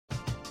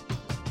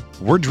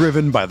We're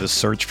driven by the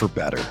search for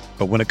better.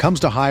 But when it comes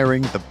to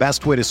hiring, the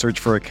best way to search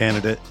for a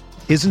candidate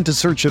isn't to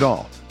search at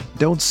all.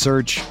 Don't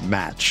search,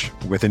 match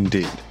with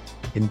Indeed.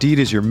 Indeed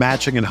is your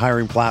matching and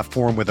hiring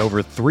platform with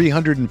over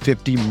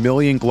 350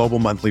 million global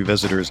monthly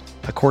visitors,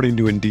 according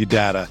to Indeed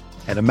data,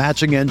 and a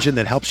matching engine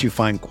that helps you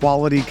find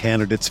quality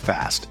candidates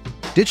fast.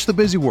 Ditch the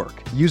busy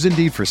work. Use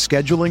Indeed for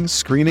scheduling,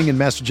 screening, and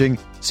messaging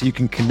so you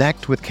can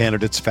connect with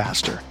candidates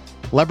faster.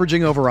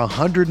 Leveraging over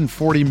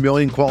 140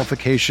 million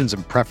qualifications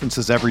and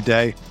preferences every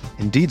day,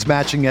 Indeed's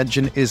matching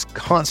engine is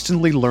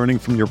constantly learning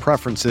from your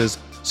preferences,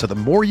 so the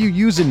more you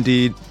use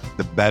Indeed,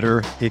 the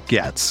better it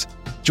gets.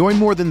 Join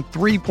more than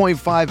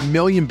 3.5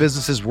 million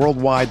businesses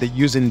worldwide that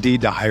use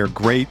Indeed to hire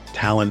great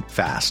talent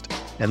fast.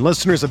 And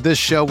listeners of this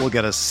show will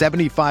get a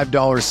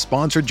 $75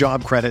 sponsored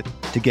job credit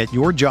to get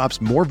your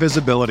jobs more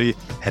visibility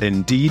at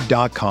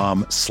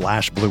Indeed.com/Blue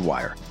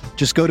Wire.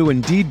 Just go to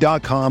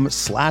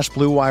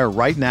Indeed.com/Blue Wire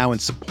right now and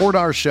support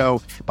our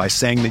show by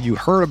saying that you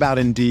heard about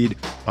Indeed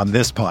on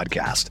this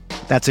podcast.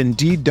 That's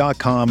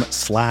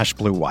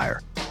Indeed.com/Blue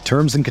Wire.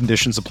 Terms and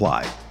conditions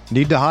apply.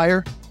 Need to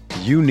hire?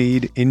 You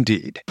need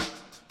Indeed.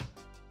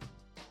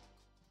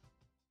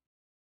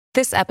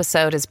 This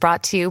episode is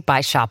brought to you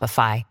by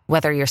Shopify.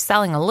 Whether you're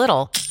selling a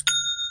little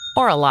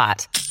or a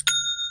lot,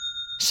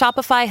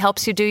 Shopify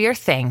helps you do your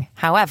thing,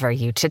 however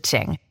you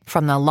cha-ching.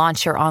 From the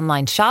launch your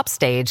online shop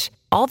stage,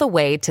 all the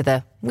way to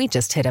the we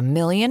just hit 1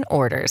 million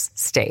orders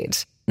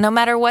stage. No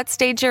matter what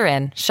stage you're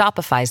in,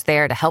 Shopify's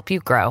there to help you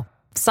grow.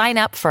 Sign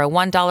up for a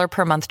 $1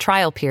 per month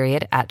trial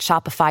period at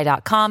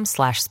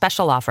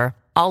shopify.com/special offer,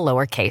 all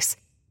lowercase.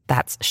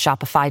 That's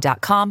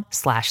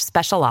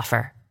shopify.com/special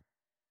offer.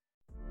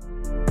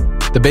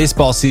 The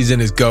baseball season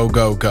is go,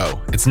 go, go.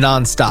 It's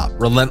nonstop,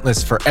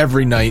 relentless for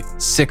every night,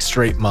 6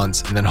 straight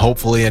months, and then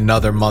hopefully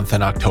another month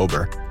in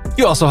October.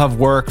 You also have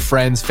work,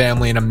 friends,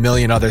 family, and a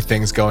million other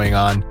things going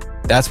on.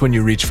 That's when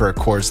you reach for a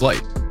Coors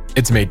Light.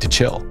 It's made to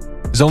chill.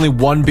 There's only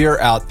one beer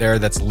out there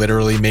that's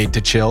literally made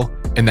to chill,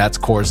 and that's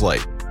Coors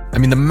Light. I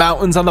mean, the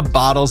mountains on the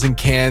bottles and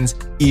cans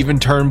even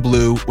turn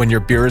blue when your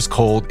beer is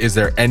cold. Is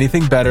there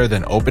anything better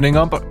than opening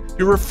up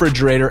your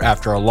refrigerator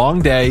after a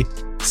long day,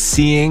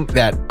 seeing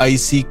that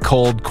icy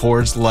cold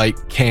Coors Light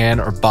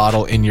can or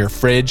bottle in your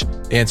fridge?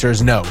 The answer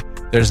is no.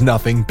 There's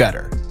nothing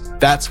better.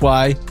 That's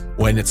why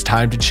when it's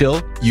time to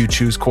chill, you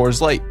choose Coors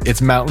Light.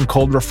 It's mountain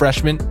cold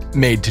refreshment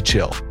made to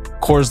chill.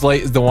 Coors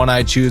Light is the one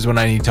I choose when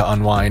I need to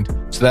unwind.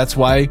 So that's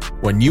why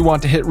when you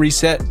want to hit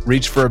reset,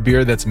 reach for a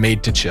beer that's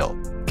made to chill.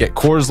 Get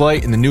Coors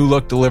Light in the new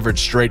look delivered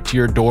straight to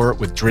your door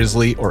with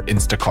Drizzly or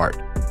Instacart.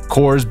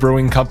 Coors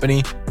Brewing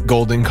Company,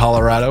 Golden,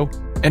 Colorado.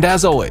 And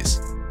as always,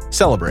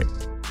 celebrate.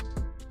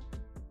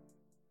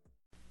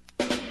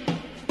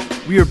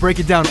 We are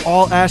breaking down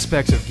all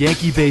aspects of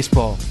Yankee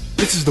baseball.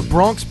 This is the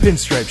Bronx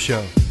Pinstripe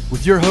Show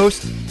with your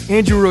hosts,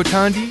 Andrew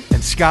Rotondi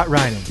and Scott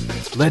Reinen.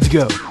 Let's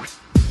go.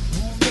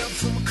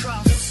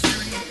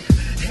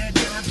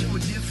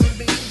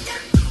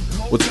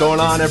 What's going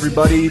on,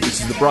 everybody?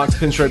 This is the Bronx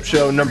Pinstripe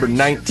Show number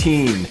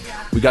 19.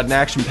 We got an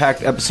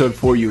action-packed episode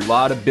for you. A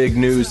lot of big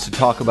news to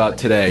talk about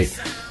today.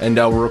 And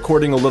we're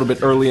recording a little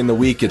bit early in the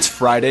week. It's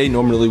Friday.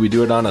 Normally we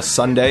do it on a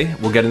Sunday.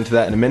 We'll get into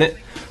that in a minute.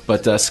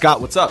 But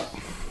Scott, what's up?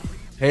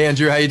 Hey,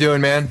 Andrew, how you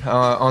doing, man?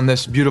 On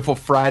this beautiful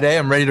Friday,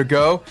 I'm ready to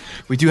go.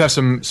 We do have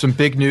some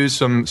big news,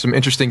 some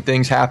interesting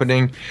things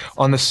happening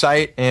on the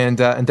site, and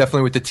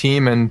definitely with the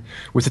team and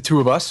with the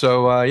two of us.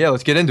 So yeah,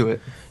 let's get into it.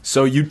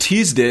 So you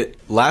teased it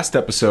last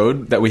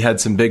episode that we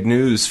had some big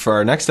news for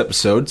our next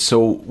episode.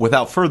 So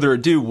without further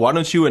ado, why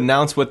don't you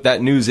announce what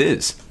that news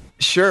is?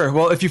 Sure.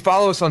 Well, if you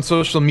follow us on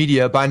social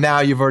media, by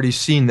now you've already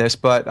seen this,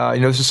 but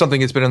this is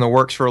something that's been in the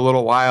works for a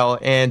little while,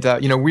 and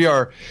we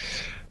are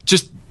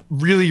just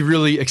really,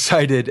 really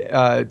excited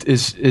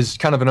is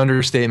kind of an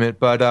understatement,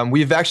 but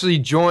we've actually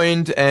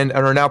joined and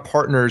are now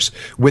partners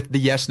with the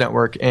Yes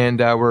Network, and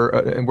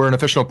we're an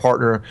official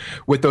partner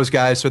with those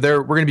guys. So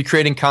we're going to be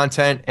creating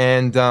content,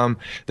 and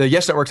the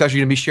Yes Network's actually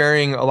going to be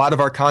sharing a lot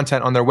of our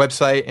content on their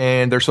website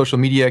and their social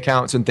media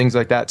accounts and things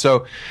like that.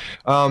 So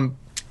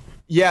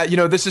yeah,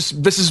 this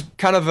is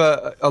kind of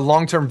a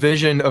long-term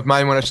vision of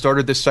mine when I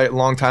started this site a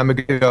long time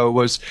ago,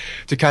 was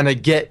to kind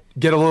of get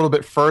a little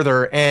bit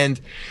further, and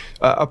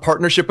a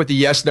partnership with the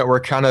Yes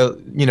Network kind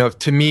of,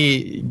 to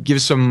me,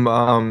 gives some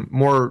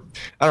more,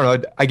 I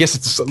don't know, I guess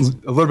it's a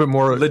little bit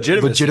more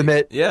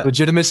legitimate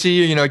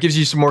legitimacy. It gives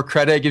you some more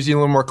credit, it gives you a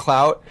little more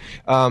clout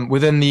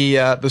within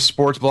the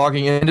sports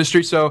blogging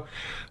industry. So,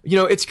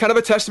 it's kind of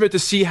a testament to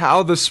see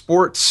how the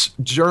sports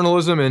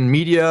journalism and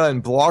media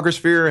and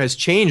blogosphere has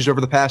changed over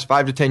the past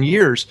 5 to 10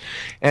 years,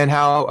 and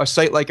how a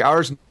site like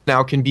ours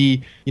now can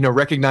be,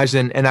 recognized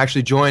and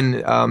actually join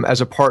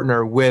as a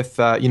partner with,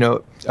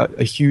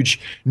 a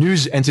huge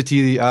news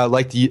entity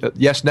like the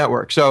Yes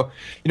Network. So,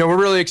 we're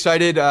really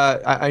excited.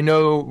 I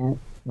know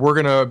we're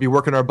going to be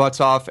working our butts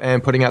off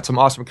and putting out some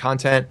awesome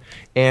content.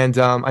 And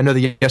I know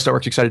the Yes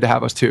Network's excited to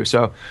have us too.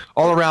 So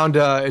all around,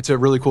 it's a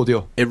really cool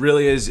deal. It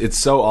really is. It's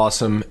so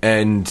awesome.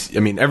 And I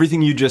mean,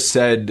 everything you just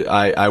said,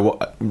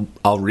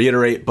 I'll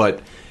reiterate,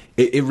 but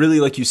it really,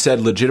 like you said,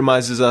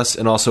 legitimizes us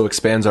and also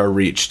expands our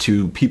reach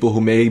to people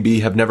who maybe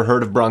have never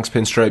heard of Bronx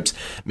Pinstripes.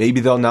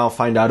 Maybe they'll now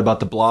find out about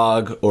the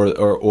blog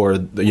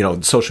or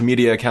social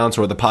media accounts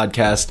or the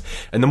podcast.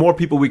 And the more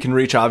people we can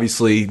reach,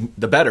 obviously,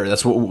 the better.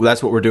 That's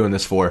what we're doing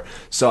this for.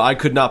 So I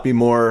could not be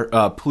more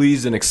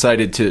pleased and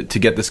excited to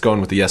get this going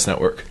with the Yes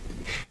Network.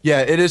 Yeah,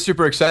 it is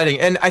super exciting.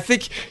 And I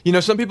think,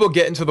 some people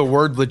get into the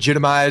word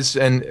legitimize,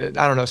 and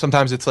I don't know,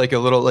 sometimes it's like a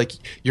little like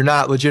you're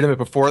not legitimate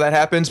before that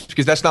happens,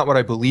 because that's not what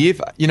I believe,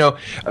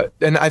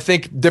 and I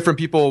think different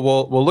people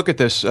will look at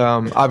this,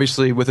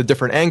 obviously with a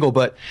different angle,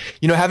 but,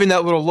 having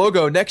that little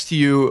logo next to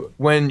you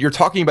when you're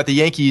talking about the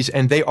Yankees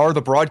and they are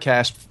the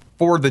broadcast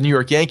for the New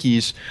York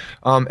Yankees,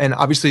 and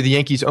obviously the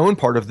Yankees own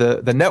part of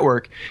the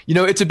network,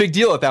 it's a big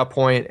deal at that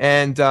point.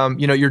 And,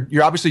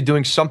 you're obviously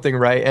doing something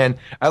right. And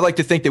I like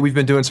to think that we've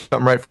been doing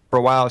something right for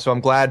a while. So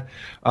I'm glad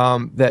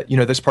that,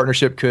 this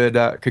partnership could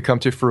come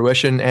to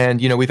fruition. And,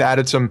 we've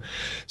added some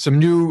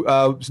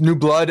new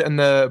blood in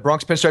the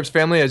Bronx Pinstripes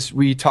family, as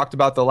we talked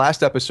about the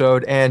last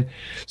episode. And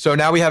so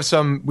now we have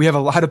a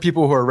lot of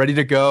people who are ready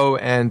to go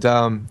and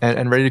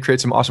ready to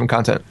create some awesome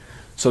content.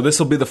 So this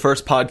will be the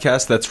first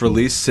podcast that's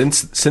released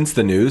since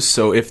the news.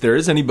 So if there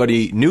is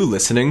anybody new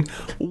listening,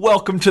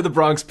 welcome to the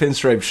Bronx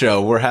Pinstripe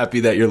Show. We're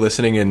happy that you're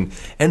listening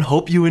and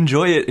hope you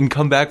enjoy it and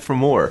come back for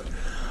more.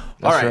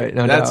 All right,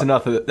 that's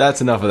enough of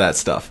that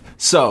stuff.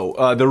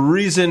 So the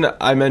reason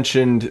I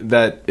mentioned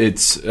that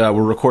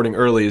we're recording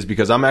early is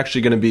because I'm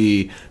actually going to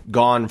be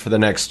gone for the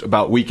next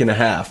about week and a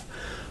half.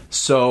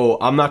 So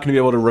I'm not going to be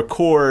able to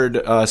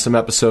record some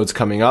episodes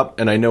coming up,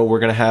 and I know we're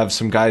going to have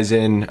some guys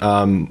in,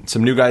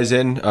 some new guys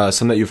in,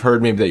 some that you've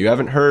heard, maybe that you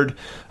haven't heard,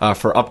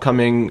 for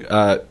upcoming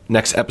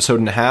next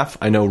episode and a half.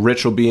 I know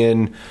Rich will be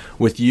in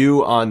with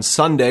you on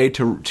Sunday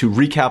to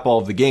recap all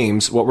of the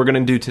games. What we're going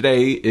to do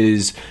today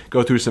is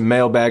go through some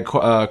mailbag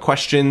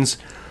questions,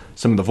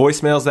 some of the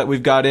voicemails that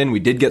we've got in. We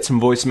did get some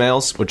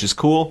voicemails, which is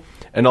cool.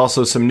 And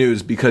also some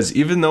news, because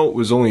even though it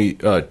was only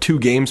 2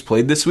 games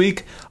played this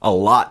week, a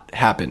lot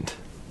happened.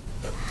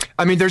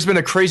 I mean, there's been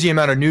a crazy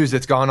amount of news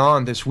that's gone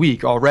on this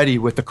week already,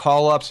 with the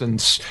call-ups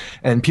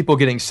and people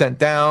getting sent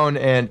down,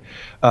 and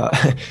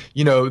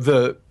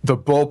the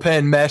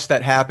bullpen mess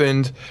that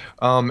happened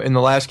in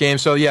the last game.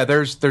 So yeah,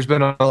 there's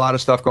been a lot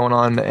of stuff going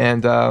on,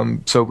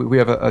 and so we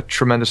have a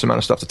tremendous amount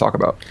of stuff to talk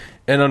about.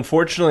 And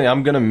unfortunately,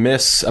 I'm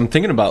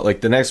thinking about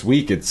like the next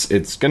week.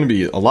 It's going to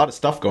be a lot of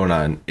stuff going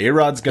on.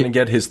 A-Rod's going to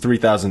get his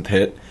 3,000th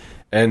hit,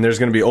 and there's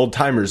going to be Old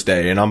Timers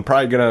Day, and I'm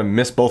probably going to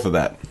miss both of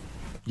that.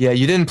 Yeah,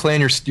 you didn't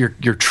plan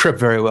your trip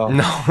very well.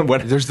 No,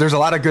 there's a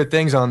lot of good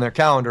things on their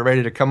calendar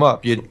ready to come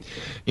up.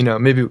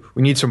 Maybe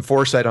we need some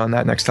foresight on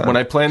that next time. When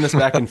I planned this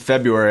back in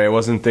February, I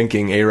wasn't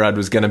thinking A-Rod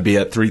was going to be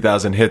at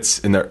 3,000 hits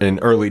in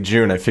early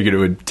June. I figured it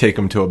would take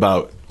him to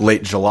about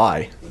late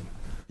July.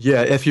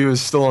 Yeah, if he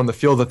was still on the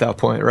field at that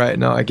point, right?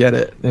 No, I get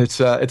it. It's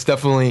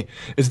definitely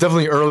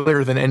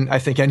earlier than I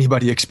think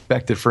anybody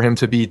expected for him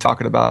to be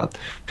talking about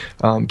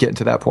getting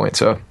to that point.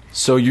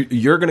 So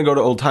you're going to go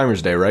to Old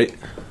Timers Day, right?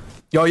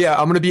 Oh yeah,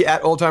 I'm going to be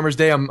at Old Timers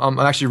Day. I'm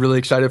actually really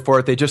excited for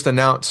it. They just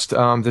announced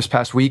this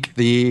past week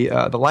the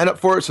lineup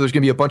for it. So there's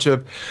going to be a bunch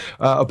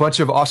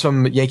of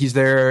awesome Yankees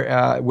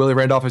there. Willie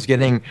Randolph is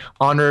getting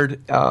honored.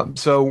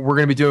 So we're going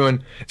to be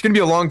doing. It's going to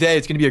be a long day.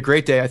 It's going to be a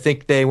great day. I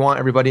think they want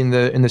everybody in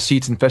the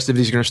seats, and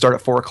festivities are going to start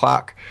at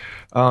 4:00.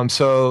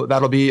 So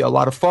that'll be a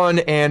lot of fun,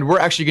 and we're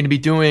actually going to be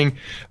doing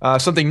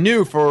something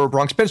new for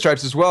Bronx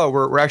Pinstripes as well.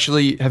 We're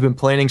actually have been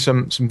planning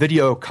some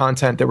video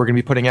content that we're going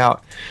to be putting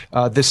out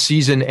this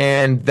season,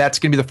 and that's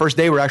going to be the first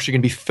day we're actually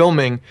going to be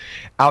filming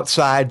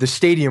outside the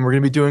stadium. We're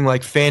going to be doing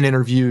like fan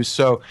interviews.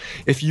 So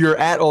if you're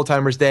at Old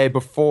Timers Day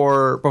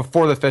before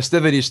the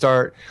festivities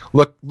start,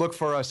 look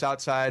for us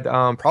outside,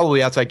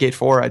 probably outside Gate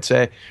 4. I'd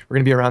say we're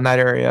going to be around that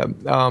area,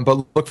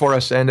 but look for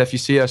us, and if you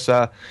see us,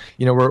 we're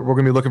going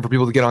to be looking for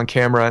people to get on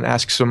camera and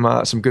ask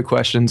some good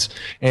questions,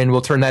 and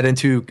we'll turn that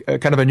into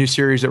kind of a new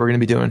series that we're going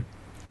to be doing.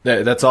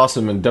 That's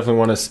awesome, and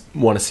definitely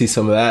want to see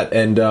some of that.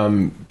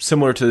 And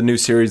similar to the new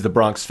series, The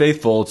Bronx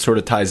Faithful, it sort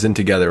of ties in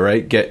together,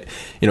 right? Get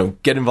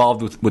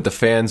involved with the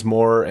fans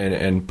more,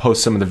 and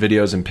post some of the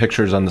videos and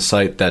pictures on the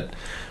site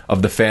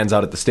of the fans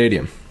out at the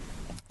stadium.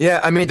 Yeah,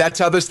 I mean, that's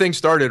how this thing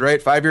started,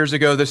 right? 5 years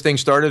ago, this thing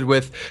started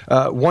with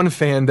one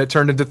fan that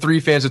turned into 3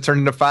 fans, that turned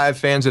into 5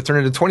 fans, that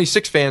turned into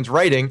 26 fans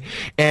writing,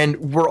 and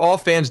we're all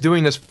fans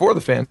doing this for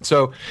the fans.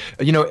 So,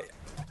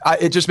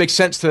 it just makes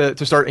sense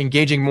to start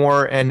engaging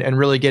more and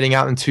really getting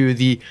out into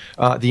the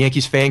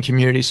Yankees fan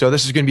community. So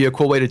this is going to be a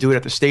cool way to do it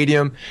at the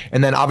stadium.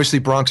 And then obviously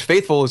Bronx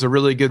Faithful is a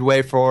really good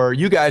way for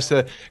you guys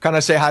to kind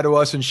of say hi to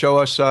us and show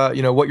us,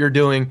 what you're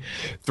doing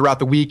throughout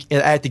the week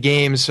at the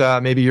games.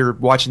 Maybe you're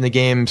watching the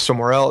game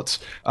somewhere else.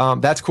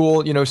 That's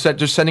cool.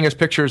 Just sending us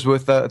pictures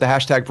with the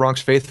hashtag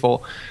Bronx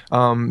Faithful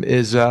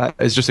is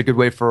just a good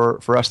way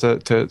for us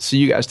to see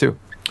you guys too.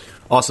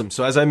 Awesome.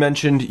 So as I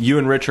mentioned, you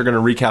and Rich are going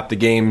to recap the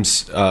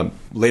games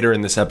later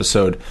in this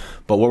episode.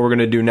 But what we're going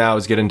to do now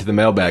is get into the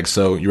mailbag.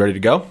 So you ready to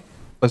go?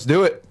 Let's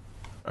do it.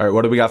 All right.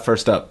 What do we got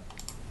first up?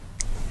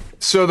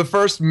 So the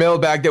first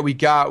mailbag that we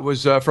got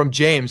was from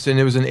James, and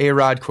it was an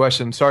A-Rod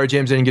question. Sorry,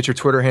 James, I didn't get your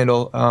Twitter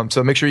handle.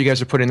 So make sure you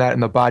guys are putting that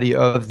in the body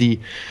of the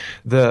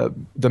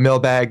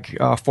mailbag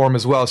form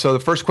as well. So the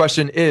first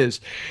question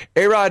is,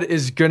 A-Rod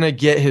is going to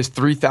get his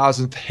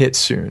 3,000th hit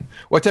soon.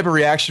 What type of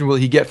reaction will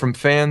he get from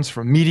fans,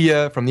 from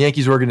media, from the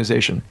Yankees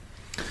organization?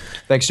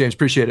 Thanks, James.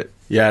 Appreciate it.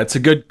 Yeah, it's a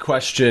good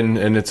question,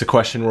 and it's a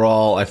question we're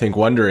all, I think,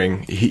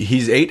 wondering.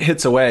 He's 8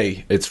 hits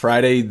away. It's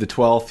Friday the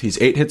 12th. He's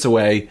 8 hits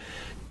away.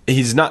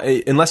 He's not,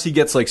 unless he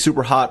gets like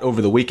super hot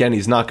over the weekend,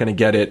 he's not going to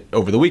get it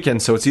over the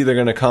weekend. So it's either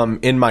going to come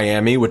in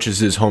Miami, which is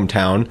his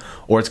hometown,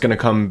 or it's going to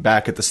come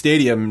back at the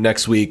stadium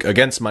next week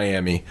against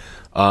Miami,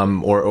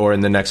 or in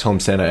the next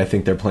homestand. I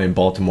think they're playing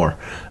Baltimore.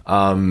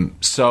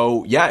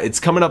 So yeah, it's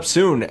coming up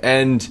soon,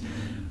 and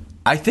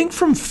I think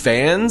from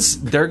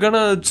fans, they're going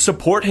to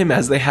support him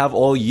as they have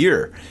all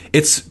year.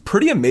 It's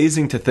pretty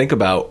amazing to think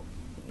about.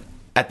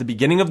 At the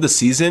beginning of the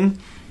season,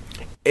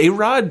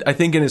 A-Rod, I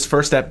think in his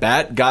first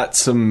at-bat, got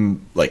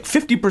some like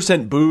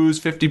 50%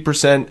 boos,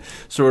 50%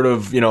 sort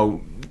of,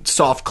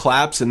 soft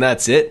claps, and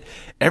that's it.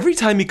 Every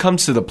time he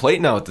comes to the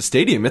plate now at the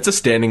stadium, it's a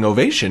standing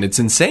ovation. It's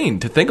insane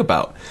to think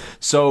about.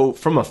 So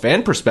from a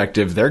fan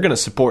perspective, they're going to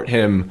support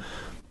him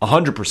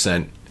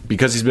 100%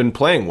 because he's been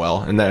playing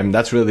well, and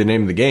that's really the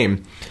name of the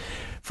game.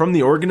 From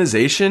the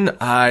organization,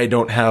 I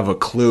don't have a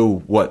clue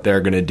what they're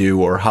going to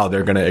do or how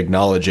they're going to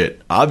acknowledge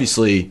it.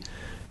 Obviously,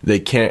 they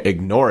can't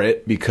ignore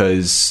it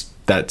because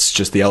that's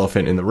just the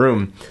elephant in the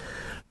room.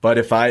 But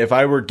if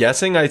I were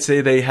guessing, I'd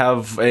say they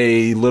have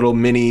a little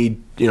mini,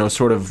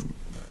 sort of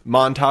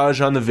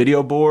montage on the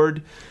video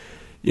board,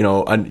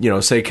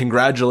 say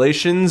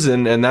congratulations,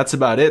 and that's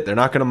about it. They're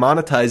not going to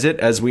monetize it,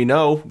 as we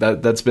know.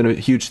 That's been a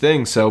huge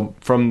thing. So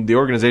from the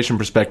organization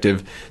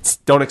perspective,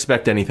 don't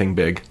expect anything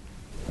big.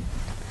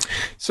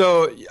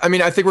 So, I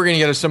mean, I think we're going to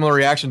get a similar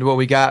reaction to what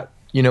we got,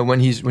 when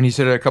he's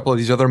hit a couple of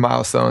these other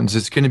milestones.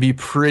 It's going to be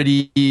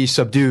pretty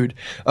subdued,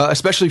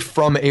 especially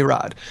from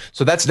A-Rod.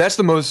 So that's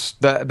the most,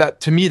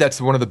 that to me,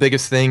 that's one of the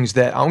biggest things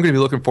that I'm going to be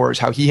looking for is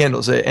how he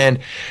handles it. And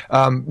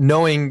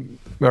knowing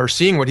or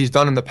seeing what he's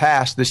done in the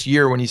past this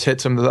year when he's hit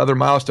some of the other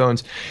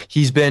milestones,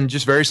 he's been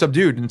just very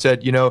subdued and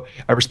said,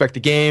 I respect the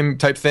game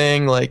type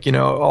thing. Like,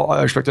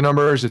 I respect the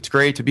numbers. It's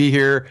great to be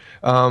here.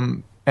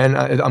 And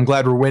I'm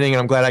glad we're winning, and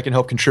I'm glad I can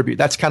help contribute.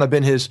 That's kind of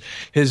been his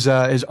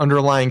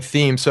underlying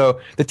theme. So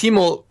the team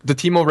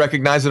will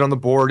recognize it on the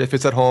board if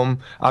it's at home.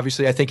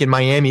 Obviously, I think in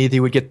Miami they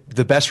would get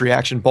the best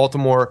reaction.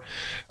 Baltimore,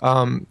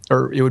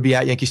 or it would be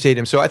at Yankee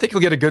Stadium. So I think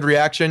he'll get a good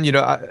reaction.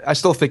 I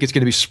still think it's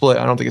going to be split.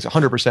 I don't think it's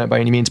 100% by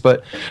any means,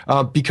 but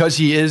because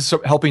he is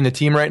helping the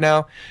team right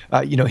now,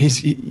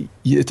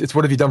 it's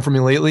what have you done for me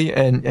lately,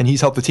 and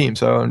he's helped the team.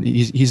 So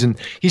he's in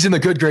the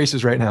good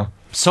graces right now.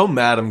 So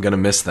mad I'm going to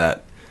miss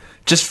that.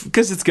 Just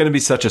because it's going to be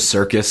such a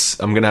circus,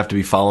 I'm going to have to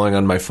be following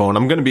on my phone.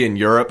 I'm going to be in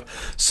Europe,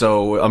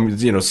 so I'm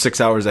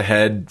 6 hours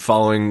ahead,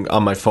 following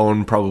on my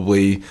phone,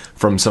 probably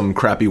from some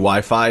crappy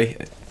Wi-Fi.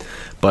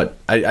 But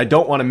I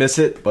don't want to miss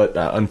it. But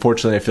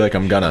unfortunately, I feel like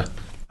I'm gonna.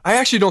 I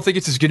actually don't think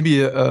it's going to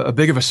be a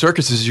big of a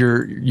circus as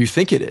you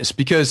think it is,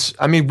 because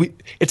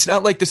it's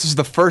not like this is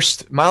the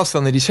first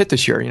milestone that he's hit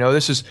this year.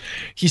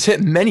 He's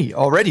hit many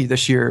already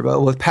this year,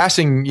 with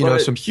passing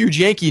some huge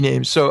Yankee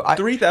names. So I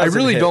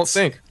really don't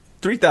think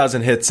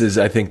 3,000 hits is,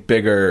 I think,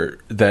 bigger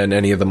than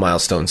any of the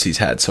milestones he's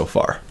had so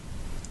far.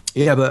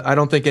 Yeah, but I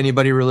don't think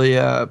anybody really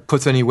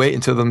puts any weight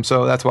into them,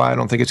 so that's why I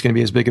don't think it's going to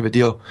be as big of a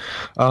deal.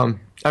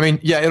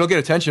 It'll get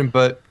attention,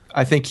 but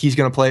I think he's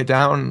going to play it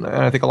down, and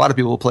I think a lot of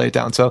people will play it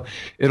down. So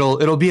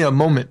it'll be a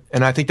moment,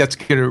 and I think that's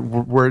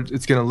where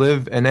it's going to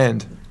live and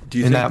end.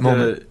 You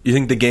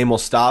think the game will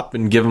stop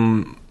and give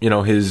him,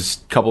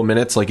 his couple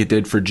minutes like it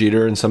did for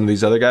Jeter and some of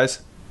these other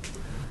guys?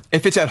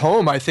 If it's at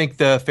home, I think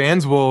the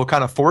fans will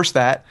kind of force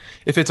that.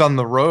 If it's on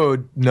the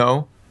road,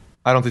 no,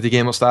 I don't think the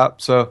game will stop.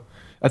 So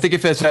I think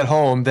if it's at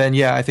home, then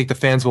yeah, I think the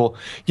fans will,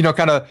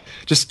 kind of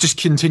just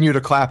continue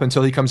to clap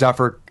until he comes out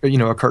for,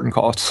 a curtain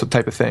call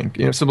type of thing,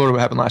 similar to what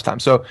happened last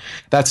time. So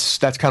that's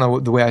kind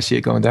of the way I see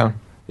it going down.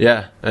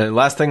 Yeah, and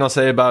last thing I'll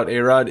say about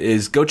A-Rod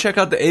is go check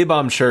out the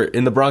A-Bomb shirt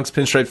in the Bronx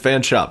Pinstripe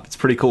fan shop. It's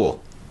pretty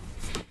cool.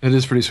 It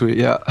is pretty sweet,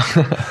 yeah.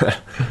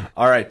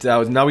 All right,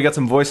 now we got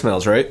some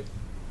voicemails, right?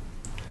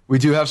 We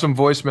do have some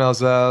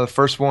voicemails. The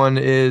first one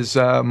is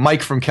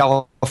Mike from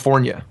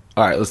California.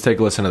 All right, let's take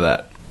a listen to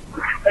that.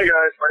 Hey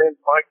guys, my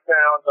name's Mike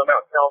Towns. I'm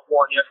out in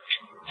California.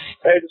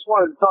 Hey, just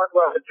wanted to talk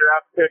about the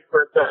draft pick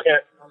for a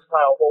second.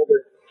 Kyle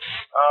Holder.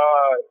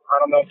 I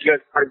don't know if you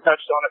guys already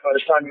touched on it by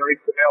the time you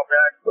reached the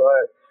mailbag,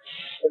 but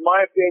in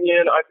my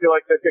opinion, I feel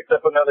like they picked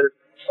up another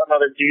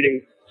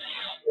Didi.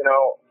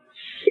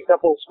 A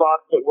couple of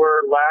spots that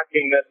we're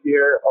lacking this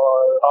year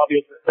are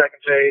obviously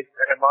second base,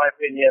 and in my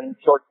opinion,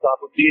 shortstop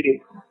with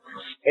Didi.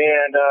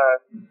 And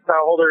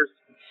Kyle Holder's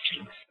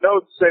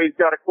notes say he's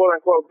got a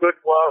quote-unquote good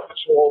glove,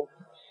 which we'll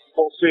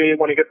see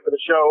when he gets to the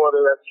show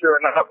whether that's true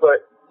or not.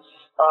 But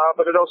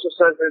it also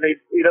says that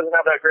he doesn't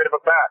have that great of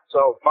a bat.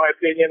 So in my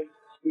opinion,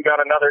 we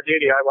got another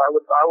Didi. I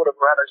would have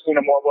rather seen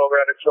a more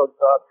well-rounded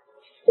shortstop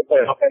to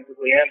play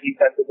offensively and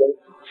defensively.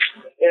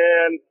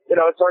 And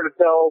it's hard to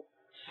tell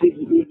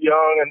he's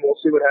young, and we'll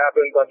see what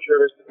happens. I'm sure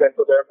there's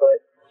potential there,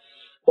 but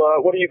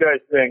what do you guys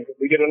think? If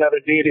we get another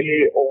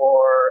Didi,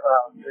 or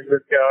is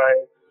this guy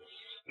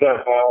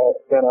gonna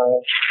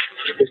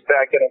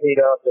heat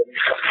up and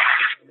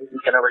he's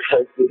gonna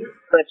replace Didi?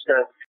 Thanks,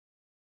 guys.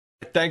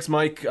 Thanks,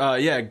 Mike.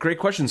 Yeah, great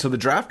question. So the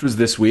draft was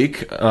this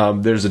week.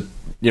 There's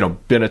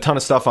been a ton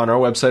of stuff on our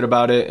website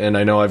about it, and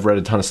I know I've read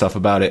a ton of stuff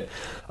about it.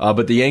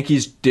 But the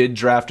Yankees did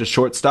draft a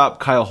shortstop,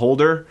 Kyle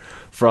Holder,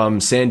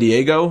 from San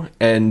Diego.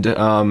 And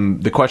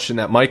the question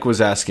that Mike was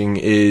asking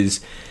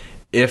is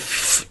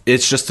if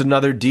it's just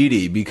another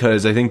Didi,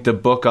 because I think the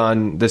book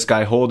on this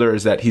guy Holder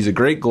is that he's a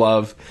great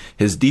glove,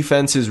 his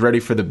defense is ready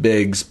for the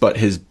bigs, but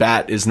his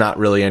bat is not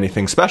really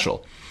anything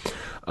special.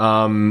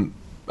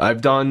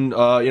 I've done,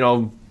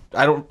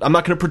 I'm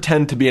not going to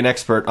pretend to be an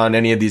expert on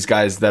any of these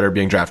guys that are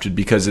being drafted,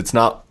 because it's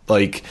not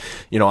like,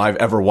 I've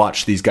ever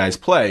watched these guys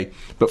play.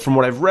 But from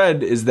what I've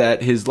read is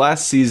that his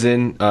last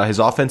season, his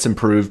offense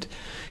improved.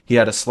 He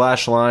had a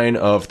slash line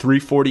of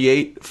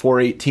 348,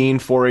 418,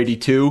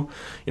 482.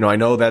 I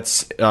know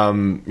that's,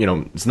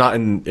 it's not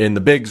in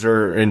the bigs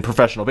or in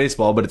professional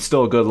baseball, but it's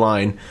still a good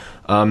line.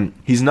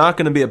 He's not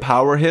going to be a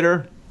power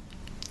hitter.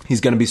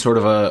 He's going to be sort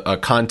of a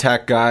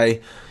contact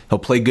guy. He'll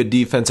play good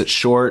defense at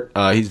short.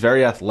 He's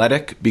very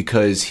athletic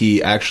because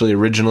he actually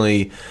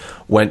originally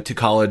went to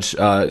college,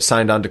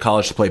 signed on to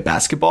college to play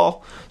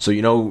basketball. So,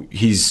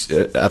 he's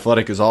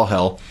athletic as all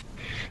hell.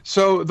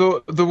 So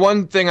the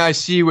one thing I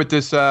see with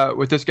this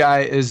guy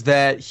is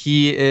that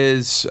he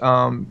is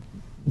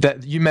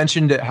that you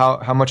mentioned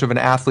how much of an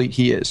athlete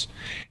he is,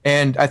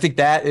 and I think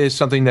that is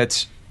something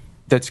that's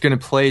going to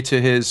play to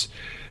his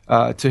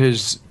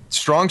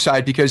strong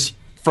side, because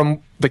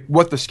from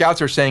what the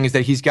scouts are saying is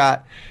that he's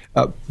got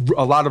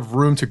a lot of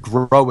room to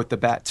grow with the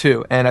bat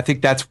too, and I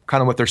think that's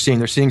kind of what they're seeing.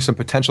 They're seeing some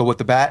potential with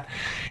the bat,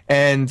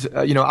 and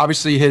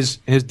obviously his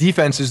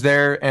defense is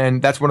there,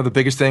 and that's one of the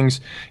biggest things,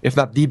 if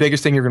not the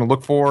biggest thing, you're going to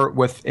look for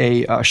with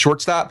a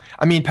shortstop.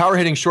 I mean, power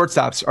hitting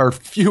shortstops are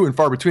few and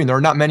far between. There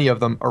are not many of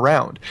them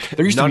around.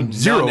 There used to be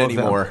zero of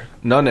them.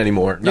 None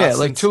anymore. Yeah,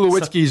 like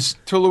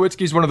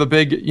Tulowitzki's one of the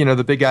big,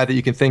 the big guy that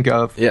you can think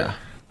of. Yeah.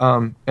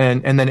 And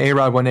then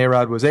A-Rod when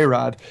A-Rod was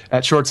A-Rod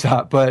at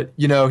shortstop. But,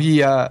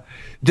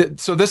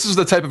 so this is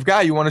the type of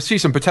guy you want to see,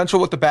 some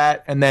potential with the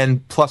bat and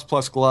then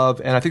plus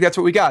glove. And I think that's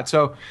what we got.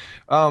 So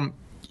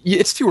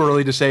it's too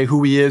early to say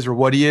who he is or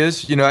what he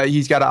is.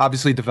 He's got to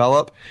obviously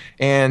develop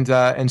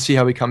and see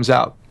how he comes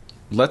out.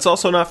 Let's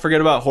also not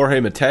forget about Jorge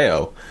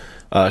Mateo.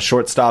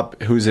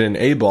 Shortstop who's in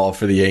A-ball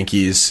for the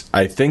Yankees,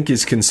 I think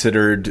is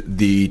considered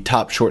the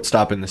top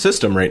shortstop in the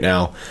system right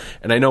now.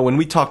 And I know when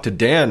we talked to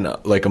Dan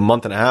like a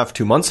month and a half,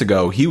 2 months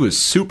ago, he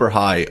was super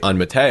high on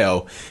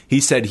Mateo. He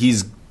said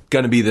he's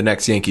going to be the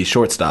next Yankees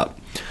shortstop.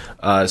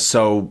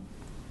 So,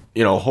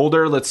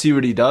 Holder, let's see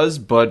what he does.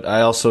 But I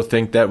also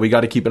think that we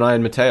got to keep an eye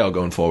on Mateo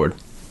going forward.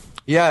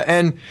 Yeah,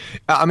 and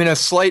a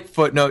slight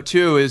footnote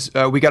too is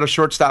we got a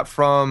shortstop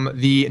from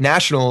the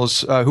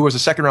Nationals who was a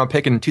second-round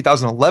pick in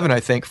 2011, I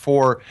think,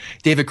 for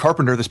David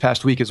Carpenter this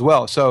past week as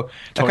well. So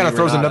that kind of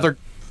throws another.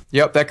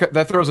 Yep,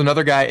 that throws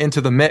another guy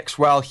into the mix.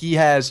 While he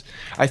has,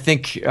 I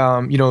think,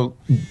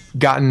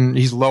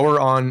 he's lower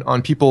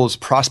on people's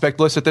prospect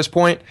list at this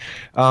point.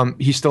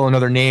 He's still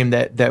another name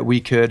that we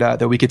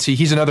could see.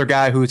 He's another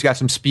guy who's got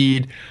some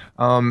speed.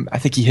 I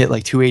think he hit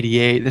like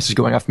 288. This is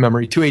going off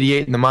memory.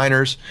 288 in the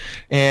minors,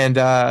 and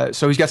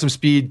so he's got some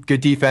speed,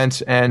 good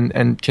defense,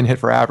 and can hit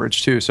for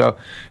average too. So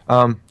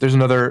there's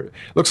another.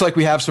 Looks like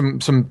we have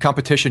some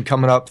competition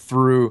coming up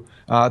through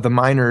the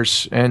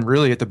minors and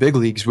really at the big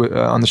leagues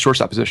on the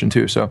shortstop position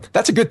too. So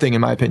that's a good thing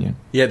in my opinion.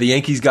 Yeah, the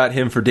Yankees got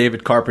him for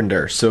David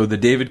Carpenter. So the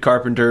David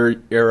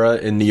Carpenter era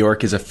in New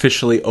York is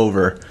officially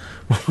over,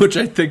 which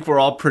I think we're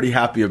all pretty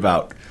happy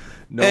about.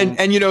 No. And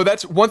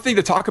that's one thing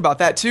to talk about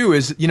that too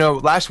is,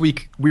 last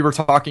week we were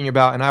talking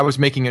about, and I was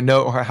making a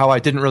note how I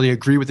didn't really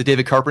agree with the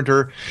David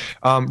Carpenter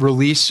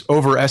release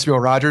over Esmail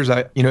Rogers.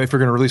 If we're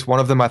going to release one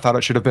of them, I thought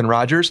it should have been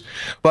Rogers.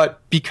 But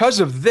because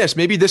of this,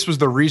 maybe this was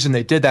the reason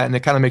they did that, and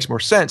it kind of makes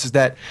more sense, is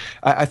that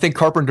I think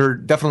Carpenter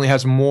definitely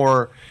has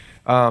more,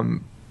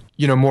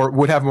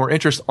 would have more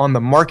interest on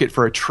the market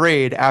for a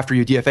trade after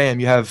you DFA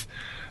him. You have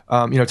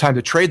time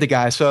to trade the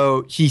guy.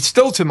 So he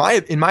still,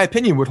 in my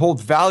opinion, would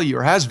hold value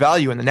or has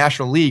value in the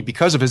National League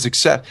because of his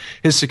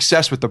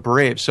success with the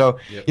Braves. So,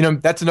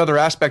 yep. That's another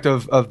aspect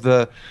of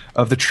the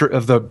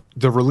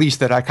release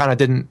that I kind of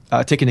didn't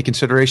take into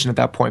consideration at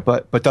that point,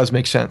 but does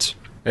make sense.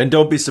 And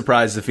don't be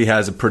surprised if he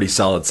has a pretty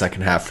solid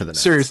second half for the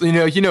Nets. Seriously,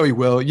 he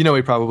will.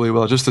 He probably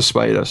will, just to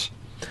spite us.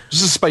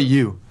 Just to spite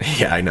you.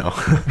 Yeah, I know.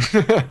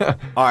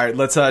 All right,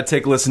 let's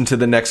take a listen to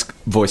the next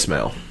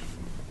voicemail.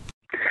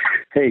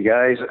 Hey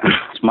guys,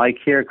 it's Mike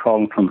here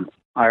calling from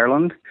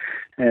Ireland,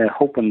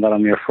 hoping that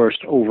I'm your first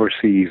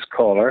overseas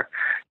caller.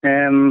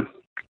 I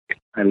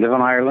live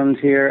in Ireland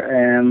here,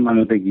 I'm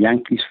a big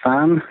Yankees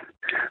fan,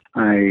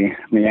 I'm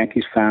a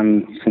Yankees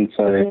fan since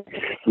I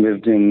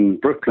lived in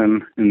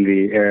Brooklyn in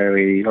the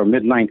early or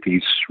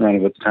mid-90s, around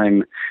about the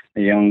time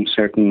a young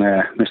certain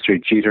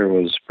Mr. Jeter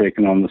was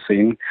breaking on the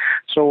scene.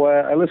 So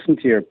I listen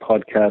to your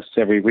podcasts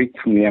every week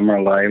from the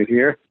MR Live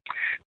here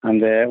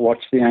and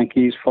watch the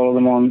Yankees, follow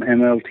them on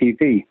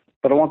MLTV.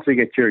 But I wanted to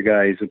get your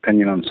guys'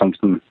 opinion on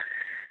something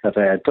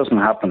that doesn't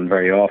happen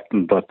very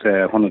often, but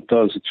when it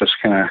does, it just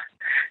kind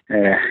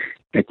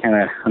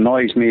of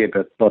annoys me a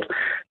bit. But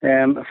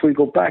if we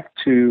go back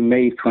to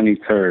May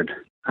 23rd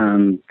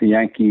and the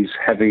Yankees'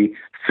 heavy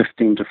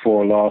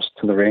 15-4 loss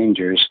to the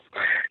Rangers,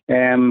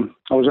 I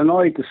was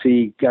annoyed to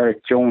see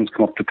Garrett Jones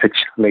come up to pitch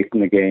late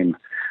in the game.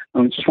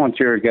 And I just want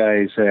your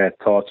guys'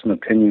 thoughts and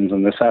opinions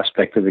on this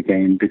aspect of the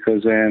game,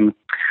 because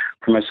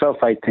for myself,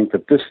 I think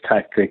that this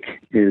tactic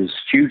is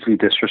hugely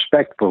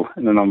disrespectful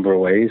in a number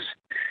of ways.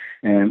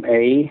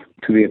 A,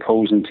 to the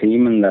opposing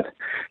team, in that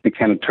it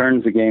kind of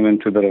turns the game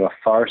into a bit of a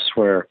farce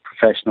where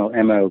professional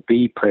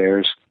MLB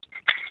players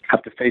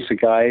have to face a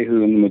guy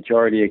who, in the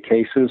majority of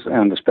cases,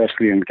 and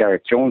especially in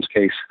Garrett Jones'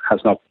 case, has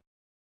not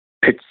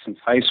pitched since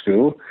high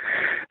school.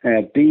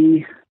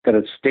 B, that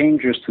it's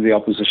dangerous to the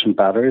opposition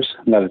batters,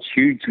 and that it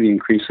hugely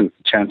increases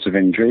the chance of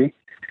injury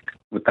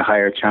with the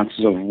higher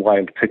chances of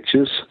wild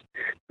pitches.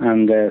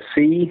 And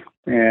C,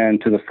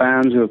 and to the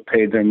fans who have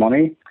paid their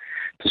money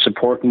to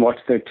support and watch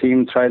their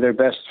team try their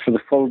best for the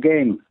full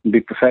game and be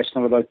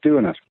professional about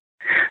doing it.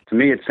 To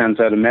me, it sends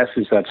out a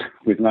message that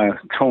we've now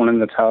thrown in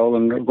the towel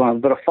and we're going to have a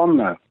bit of fun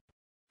now.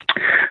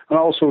 And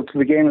also to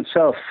the game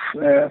itself,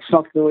 it's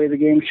not the way the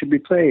game should be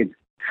played.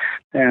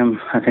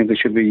 I think they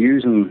should be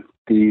using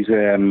these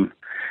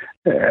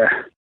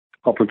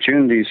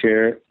opportunities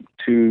here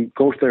to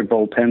go to their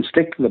bullpen,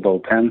 stick to the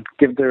bullpen,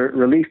 give their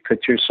relief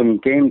pitchers some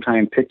game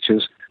time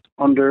pitches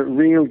under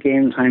real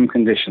game time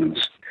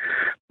conditions.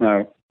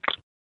 Now,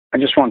 I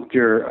just want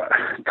your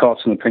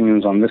thoughts and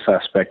opinions on this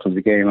aspect of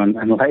the game. And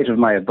in light of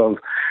my above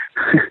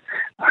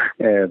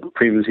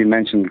previously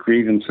mentioned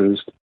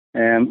grievances,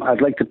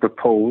 I'd like to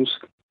propose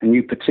a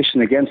new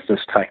petition against this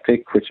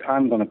tactic, which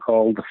I'm going to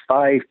call the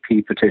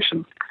 5P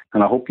petition.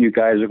 And I hope you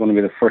guys are going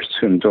to be the first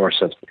to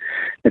endorse it.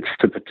 It's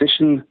the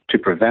petition to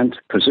prevent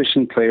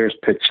position players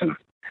pitching.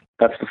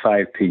 That's the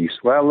 5 Ps.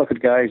 Well, look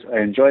at guys, I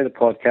enjoy the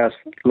podcast.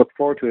 Look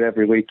forward to it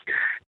every week.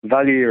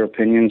 Value your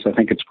opinions. I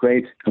think it's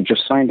great. I've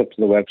just signed up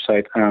to the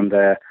website and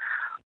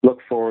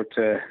look forward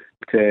to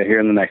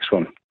hearing the next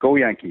one. Go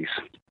Yankees.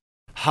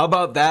 How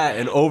about that?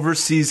 An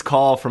overseas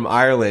call from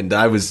Ireland.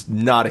 I was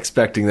not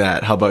expecting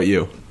that. How about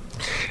you?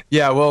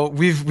 Yeah, well,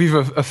 we've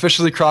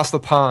officially crossed the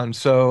pond,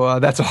 so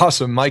that's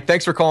awesome. Mike,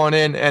 thanks for calling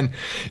in, and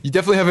you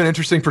definitely have an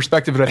interesting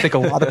perspective that I think a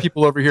lot of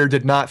people over here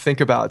did not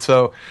think about.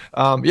 So,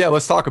 yeah,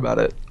 let's talk about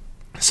it.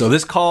 So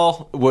this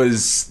call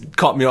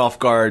caught me off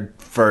guard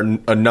for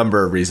a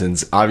number of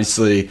reasons.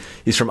 Obviously,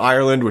 he's from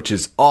Ireland, which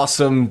is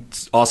awesome.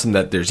 It's awesome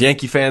that there's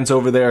Yankee fans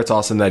over there. It's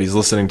awesome that he's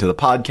listening to the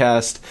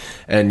podcast.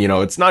 And,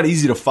 it's not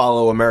easy to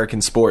follow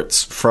American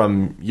sports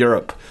from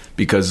Europe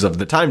because of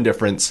the time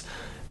difference.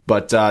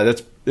 But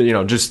that's,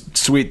 just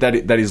sweet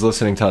that he's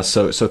listening to us.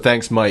 So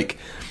thanks, Mike.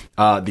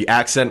 The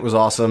accent was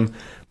awesome.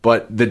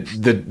 But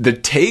the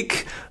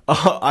take,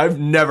 I've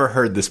never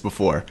heard this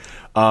before.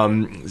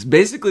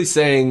 Basically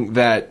saying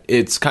that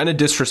it's kind of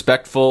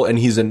disrespectful and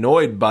he's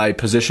annoyed by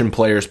position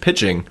players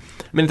pitching.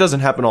 I mean, it doesn't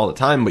happen all the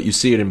time, but you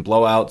see it in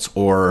blowouts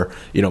or,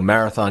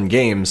 marathon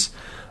games.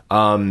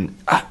 To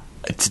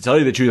tell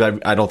you the truth,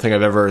 I don't think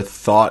I've ever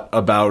thought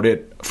about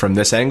it from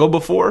this angle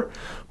before,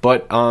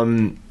 but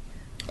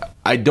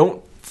I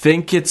don't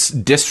think it's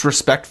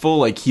disrespectful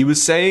like he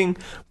was saying,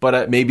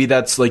 but maybe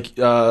that's like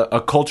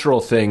a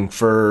cultural thing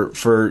for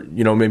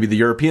maybe the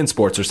European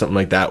sports or something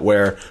like that,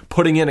 where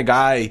putting in a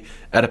guy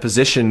at a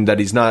position that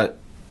he's not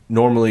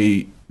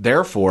normally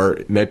there for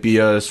might be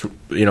a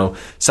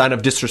sign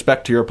of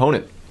disrespect to your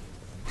opponent.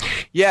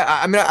 Yeah,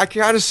 I mean, I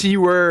kind of see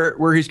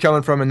where he's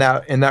coming from in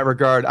that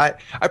regard. I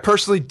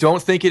personally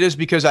don't think it is,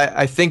 because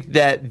I think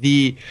that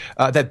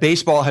that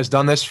baseball has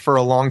done this for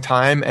a long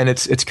time, and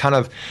it's kind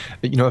of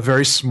a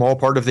very small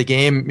part of the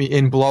game.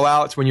 In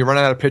blowouts, when you run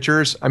out of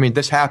pitchers, I mean,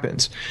 this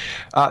happens.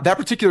 That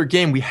particular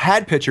game, we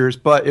had pitchers,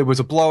 but it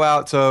was a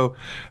blowout, so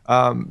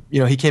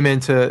he came in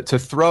to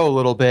throw a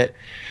little bit.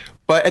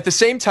 But at the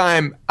same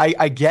time,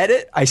 I get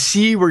it. I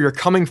see where you're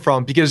coming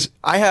from, because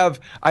I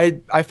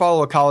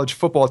follow a college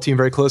football team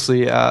very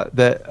closely,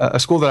 a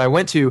school that I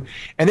went to,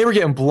 and they were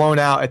getting blown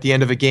out at the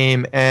end of a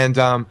game, and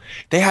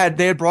they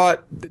had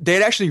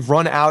actually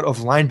run out of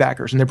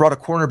linebackers, and they brought a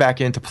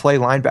cornerback in to play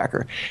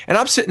linebacker. And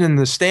I'm sitting in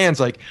the stands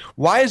like,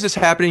 why is this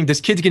happening?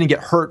 This kid's going to get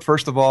hurt,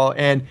 first of all,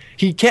 and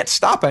he can't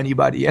stop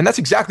anybody. And that's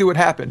exactly what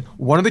happened.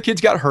 One of the kids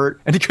got hurt,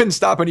 and he couldn't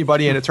stop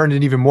anybody, and it turned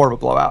into even more of a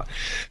blowout.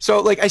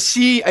 So I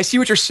see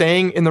what you're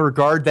saying in the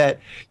regard that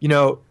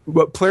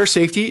player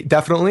safety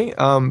definitely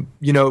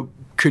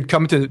could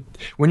come to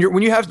when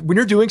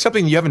you're doing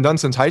something you haven't done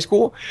since high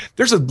school.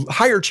 There's a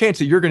higher chance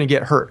that you're going to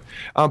get hurt.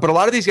 But a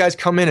lot of these guys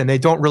come in and they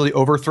don't really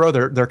overthrow.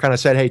 They're kind of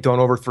said, hey, don't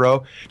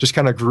overthrow, just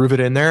kind of groove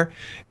it in there.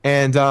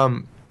 And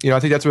I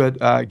think that's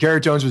what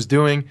Garrett Jones was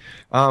doing.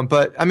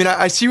 But I mean,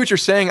 I see what you're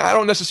saying. I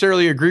don't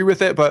necessarily agree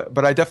with it,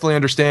 but I definitely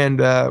understand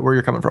where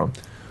you're coming from.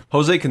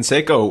 Jose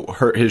Canseco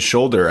hurt his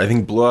shoulder. I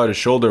think blew out his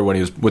shoulder when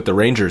he was with the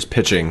Rangers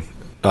pitching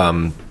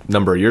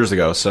number of years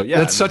ago. So yeah,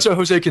 that's such a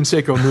Jose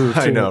Canseco move.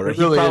 I know, right?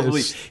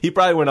 Really he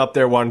probably went up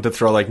there wanting to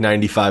throw like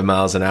 95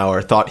 miles an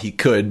hour. Thought he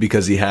could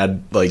because he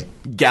had like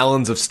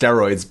gallons of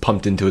steroids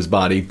pumped into his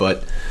body.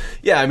 But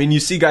yeah, I mean, you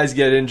see guys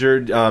get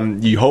injured.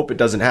 You hope it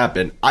doesn't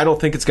happen. I don't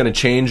think it's going to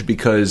change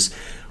because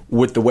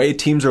with the way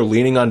teams are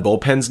leaning on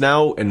bullpens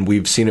now, and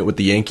we've seen it with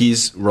the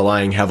Yankees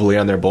relying heavily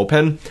on their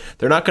bullpen,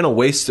 they're not going to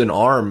waste an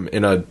arm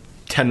in a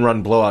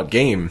 10-run blowout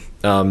game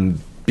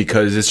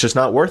because it's just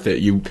not worth it.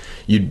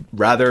 You'd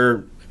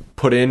rather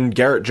put in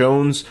Garrett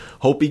Jones,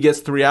 hope he gets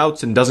 3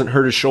 outs and doesn't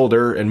hurt his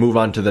shoulder, and move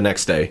on to the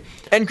next day.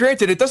 And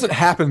granted, it doesn't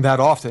happen that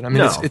often. I mean,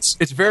 no.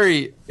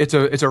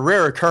 it's a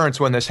rare occurrence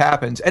when this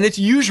happens, and it's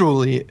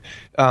usually,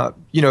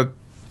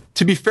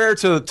 to be fair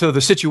to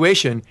the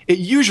situation, it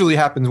usually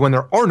happens when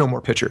there are no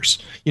more pitchers.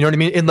 You know what I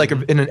mean? In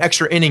in an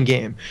extra inning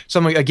game,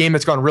 a game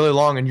that's gone really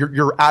long and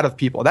you're out of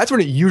people. That's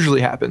when it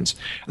usually happens.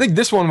 I think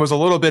this one was a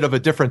little bit of a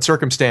different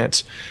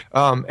circumstance.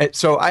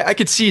 So I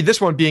could see this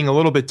one being a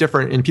little bit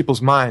different in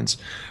people's minds.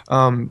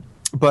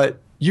 But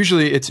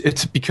usually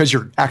it's because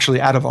you're actually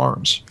out of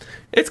arms.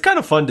 It's kind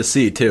of fun to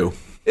see too.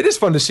 It is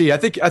fun to see. I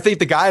think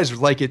the guys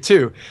like it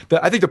too.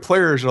 I think the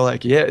players are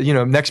like, yeah,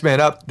 next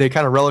man up. They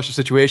kind of relish the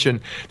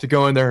situation to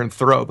go in there and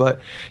throw.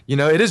 But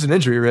it is an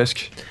injury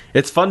risk.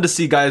 It's fun to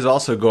see guys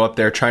also go up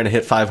there trying to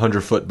hit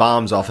 500-foot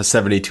bombs off a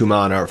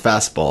 72-mile-an-hour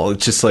fastball.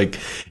 It's just like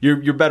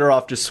you're better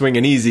off just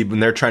swinging easy when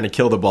they're trying to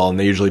kill the ball and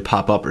they usually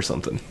pop up or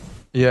something.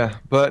 Yeah,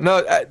 but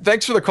no,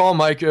 thanks for the call,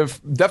 Mike.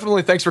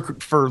 Definitely thanks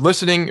for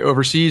listening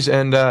overseas,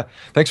 and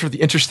thanks for the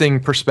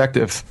interesting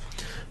perspective.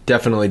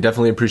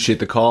 Definitely appreciate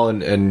the call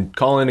and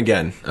call in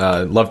again.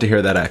 Love to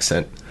hear that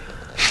accent.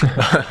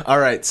 All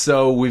right,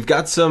 so we've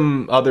got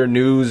some other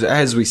news.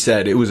 As we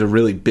said, it was a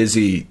really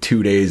busy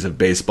 2 days of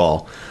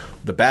baseball.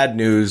 The bad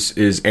news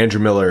is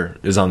Andrew Miller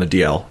is on the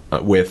DL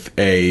with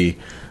a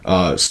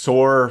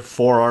sore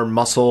forearm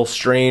muscle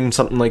strain,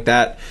 something like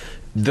that.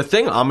 The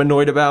thing I'm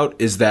annoyed about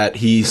is that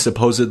he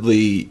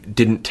supposedly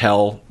didn't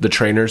tell the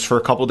trainers for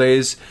a couple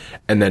days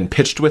and then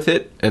pitched with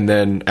it, and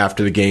then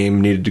after the game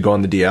needed to go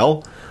on the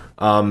DL.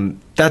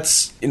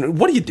 That's,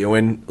 what are you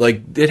doing?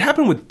 Like, it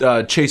happened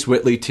with Chase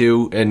Whitley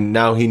too, and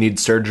now he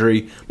needs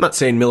surgery. I'm not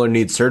saying Miller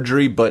needs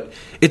surgery, but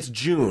it's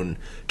June.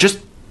 Just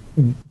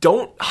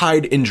don't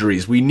hide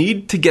injuries. We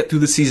need to get through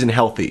the season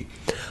healthy.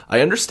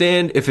 I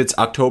understand if it's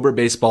October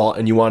baseball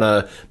and you want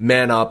to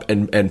man up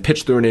and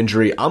pitch through an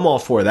injury. I'm all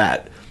for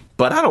that,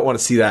 but I don't want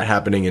to see that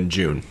happening in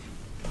June.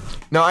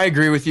 No, I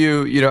agree with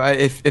you.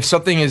 If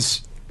something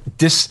is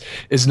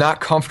not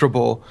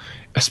comfortable,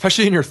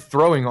 especially in your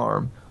throwing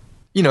arm,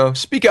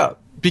 speak up,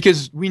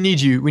 because we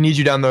need you. We need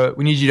you down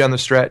the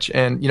stretch,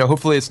 and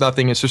hopefully it's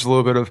nothing. It's just a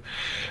little bit of,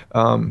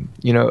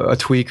 a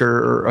tweak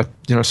or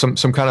some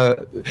kind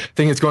of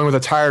thing that's going with a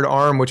tired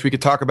arm, which we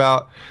could talk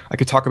about. I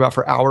could talk about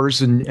for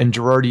hours, and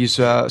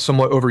Girardi's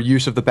somewhat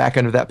overuse of the back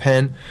end of that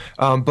pen.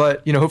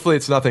 But hopefully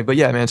it's nothing. But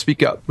yeah, man,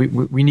 speak up.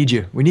 We need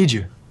you. We need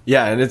you.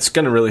 Yeah, and it's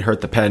going to really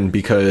hurt the pen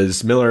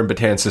because Miller and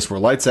Betances were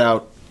lights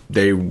out.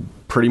 They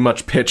pretty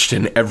much pitched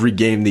in every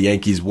game the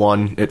Yankees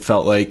won, it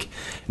felt like.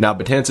 Now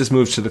Betances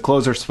moves to the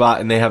closer spot,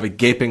 and they have a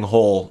gaping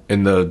hole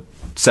in the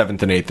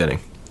 7th and 8th inning.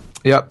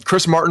 Yep.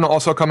 Chris Martin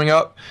also coming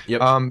up.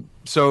 Yep.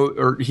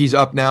 Or he's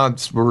up now.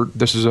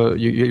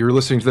 You're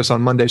listening to this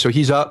on Monday, so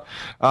he's up.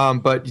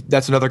 But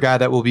that's another guy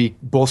that will be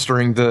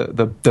bolstering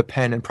the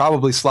pen and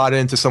probably slot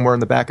into somewhere in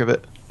the back of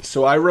it.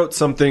 So I wrote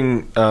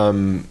something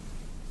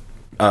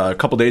a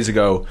couple days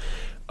ago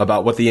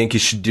about what the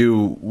Yankees should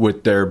do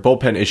with their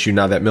bullpen issue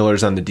now that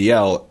Miller's on the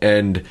DL.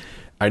 And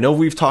I know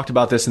we've talked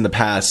about this in the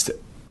past,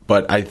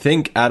 but I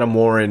think Adam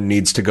Warren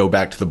needs to go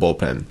back to the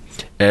bullpen.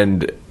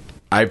 And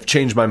I've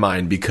changed my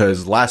mind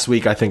because last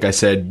week I think I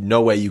said,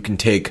 no way you can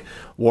take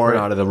Warren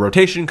out of the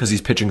rotation because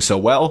he's pitching so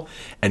well.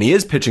 And he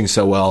is pitching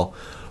so well.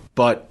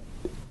 But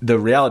the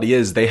reality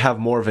is they have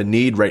more of a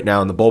need right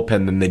now in the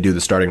bullpen than they do the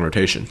starting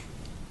rotation.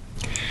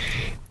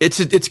 It's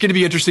going to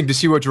be interesting to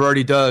see what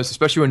Girardi does,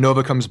 especially when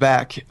Nova comes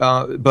back.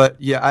 But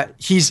yeah,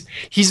 he's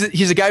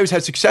a guy who's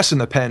had success in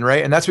the pen,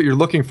 right? And that's what you're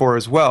looking for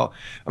as well.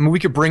 I mean, we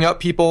could bring up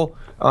people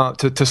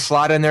to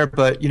slot in there,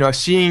 but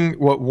seeing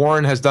what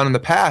Warren has done in the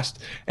past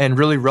and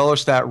really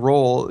relish that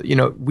role,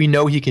 we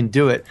know he can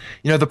do it.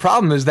 The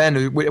problem is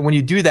then when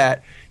you do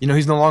that,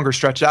 he's no longer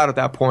stretched out at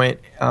that point.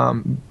 I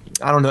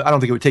don't know. I don't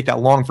think it would take that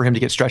long for him to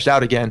get stretched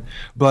out again,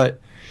 but.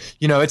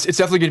 It's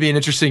definitely going to be an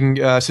interesting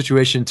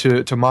situation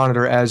to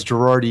monitor as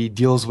Girardi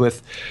deals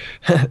with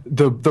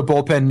the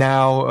bullpen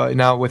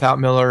now without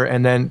Miller,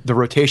 and then the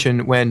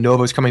rotation when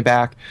Nova's coming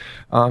back,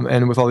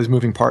 and with all these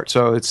moving parts.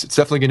 So it's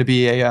definitely going to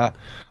be a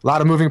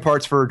lot of moving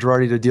parts for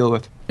Girardi to deal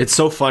with. It's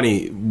so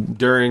funny.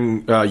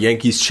 During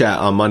Yankees chat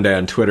on Monday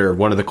on Twitter,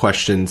 one of the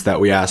questions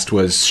that we asked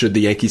was, should the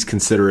Yankees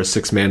consider a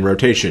 6-man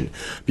rotation?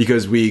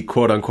 Because we,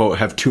 quote unquote,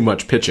 have too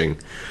much pitching.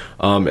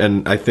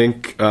 And I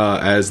think,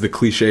 as the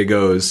cliche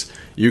goes,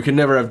 you can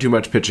never have too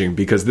much pitching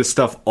because this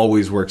stuff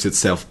always works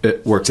itself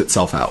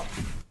out.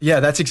 Yeah,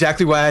 that's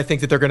exactly why I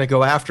think that they're going to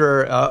go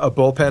after a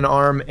bullpen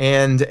arm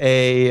and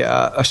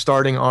a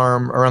starting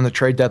arm around the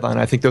trade deadline.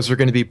 I think those are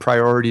going to be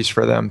priorities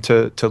for them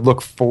to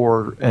look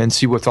for and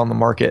see what's on the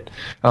market,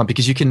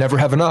 because you can never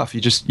have enough.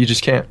 You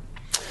just can't.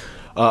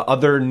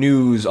 Other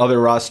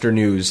roster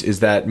news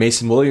is that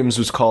Mason Williams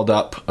was called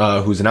up,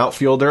 who's an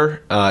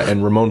outfielder,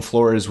 and Ramon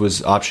Flores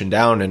was optioned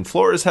down, and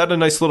Flores had a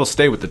nice little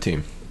stay with the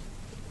team.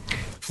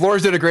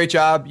 Flores did a great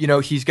job. You know,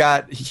 he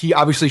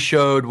obviously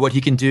showed what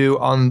he can do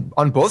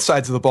on both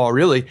sides of the ball,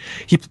 really.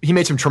 He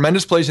made some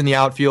tremendous plays in the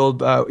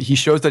outfield. He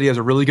shows that he has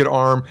a really good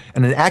arm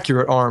and an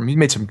accurate arm. He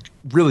made some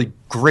really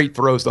great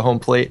throws to home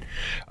plate.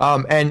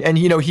 And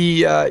you know,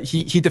 he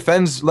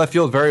defends left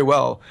field very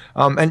well.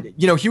 And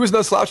you know, he was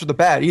no slouch with the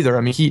bat either.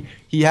 I mean,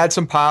 he had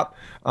some pop.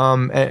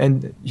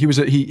 And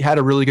he had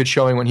a really good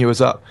showing when he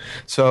was up.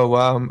 So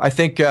I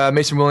think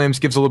Mason Williams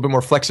gives a little bit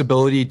more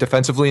flexibility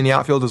defensively in the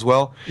outfield as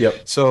well.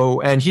 Yep. So,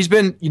 and he's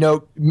been, you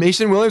know,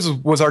 Mason Williams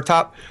was our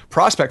top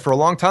prospect for a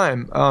long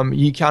time.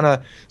 He kind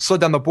of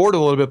slid down the board a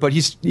little bit, but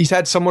he's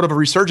had somewhat of a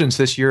resurgence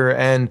this year,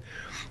 and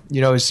you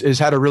know, has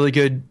had a really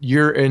good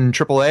year in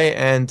AAA,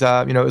 and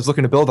you know, is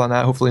looking to build on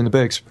that, hopefully in the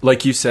bigs.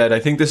 Like you said, I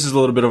think this is a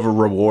little bit of a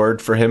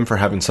reward for him for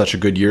having such a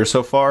good year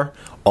so far.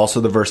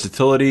 Also the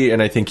versatility,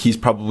 and I think he's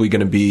probably going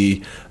to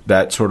be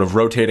that sort of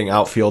rotating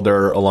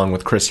outfielder along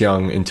with Chris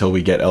Young until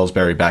we get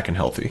Ellsbury back and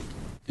healthy.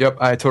 Yep,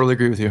 I totally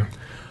agree with you.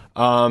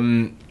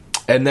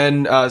 And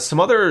then some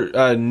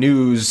other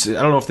news,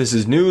 I don't know if this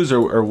is news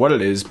or what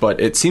it is, but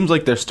it seems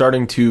like they're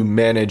starting to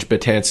manage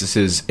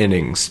Betances'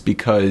 innings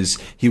because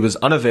he was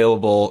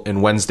unavailable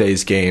in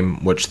Wednesday's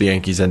game, which the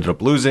Yankees ended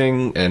up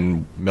losing,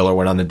 and Miller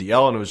went on the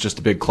DL, and it was just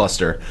a big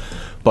cluster.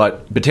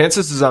 But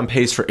Betances is on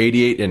pace for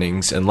 88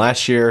 innings, and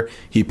last year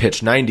he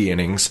pitched 90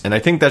 innings, and I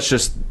think that's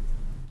just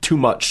too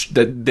much.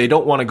 That they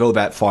don't want to go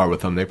that far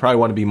with him. They probably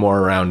want to be more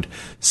around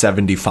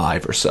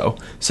 75 or so,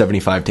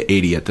 75 to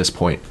 80 at this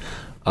point.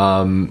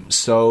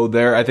 So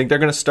I think they're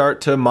going to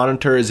start to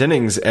monitor his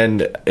innings,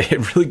 and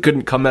it really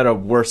couldn't come at a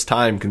worse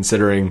time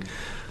considering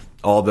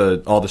all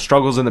the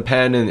struggles in the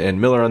pen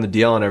and Miller on the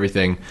DL and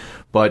everything.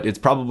 But it's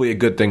probably a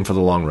good thing for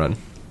the long run.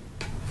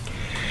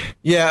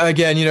 Yeah,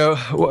 again, you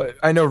know,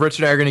 I know Rich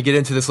and I are going to get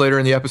into this later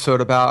in the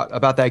episode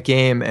about that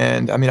game,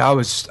 and I mean, I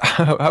was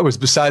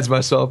besides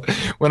myself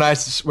when I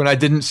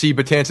didn't see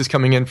Betances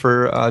coming in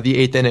for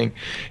the 8th inning,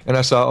 and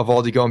I saw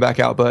Eovaldi going back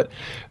out. But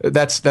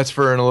that's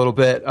for in a little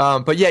bit.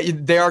 But yeah,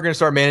 they are going to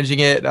start managing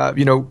it.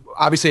 You know,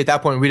 obviously at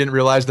that point we didn't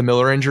realize the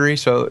Miller injury,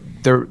 so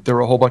there were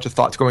a whole bunch of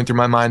thoughts going through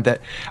my mind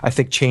that I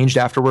think changed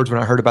afterwards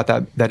when I heard about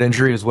that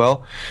injury as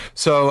well.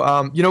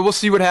 So you know, we'll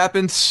see what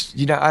happens.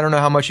 You know, I don't know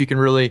how much you can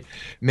really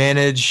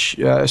manage.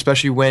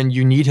 Especially when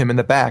you need him in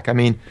the back. I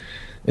mean,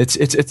 it's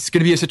going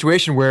to be a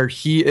situation where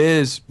he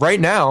is right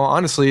now.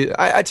 Honestly,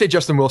 I'd say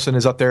Justin Wilson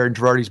is up there in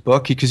Girardi's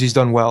book because he's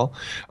done well.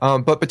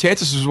 But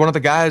Betances is one of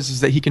the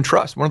guys that he can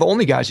trust. One of the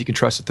only guys he can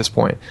trust at this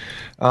point.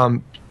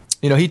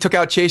 You know, he took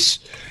out Chase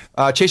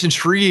and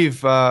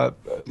Shreve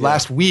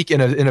last week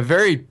in a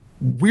very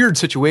weird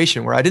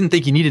situation where I didn't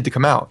think he needed to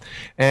come out.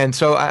 And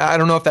so I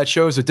don't know if that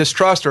shows a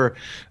distrust or,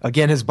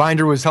 again, his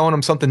binder was telling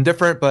him something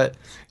different, but,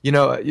 you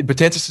know,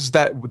 Betances is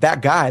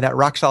that guy, that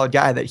rock-solid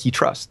guy that he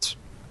trusts.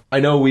 I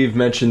know we've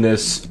mentioned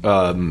this,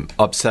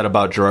 upset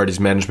about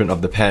Girardi's management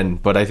of the pen,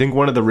 but I think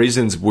one of the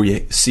reasons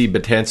we see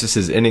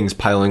Betances' innings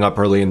piling up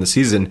early in the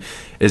season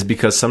is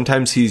because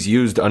sometimes he's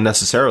used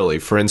unnecessarily.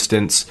 For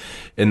instance,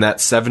 in that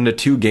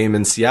 7-2 game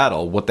in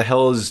Seattle, what the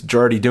hell is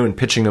Girardi doing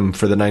pitching him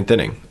for the 9th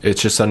inning?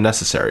 It's just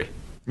unnecessary.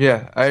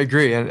 Yeah, I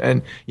agree,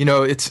 and you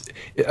know, it's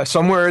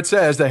somewhere it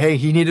says that hey,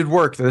 he needed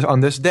work on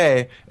this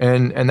day,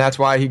 and that's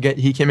why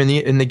he came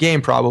in the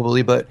game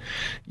probably. But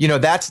you know,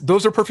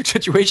 those are perfect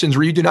situations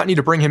where you do not need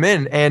to bring him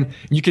in, and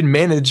you can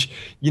manage,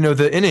 you know,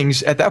 the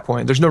innings at that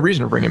point. There's no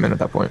reason to bring him in at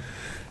that point.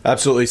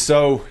 Absolutely.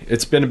 So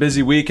it's been a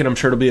busy week, and I'm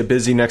sure it'll be a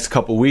busy next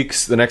couple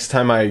weeks. The next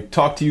time I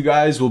talk to you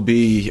guys will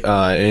be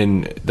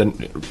in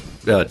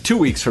 2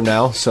 weeks from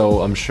now,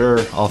 so I'm sure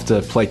I'll have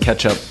to play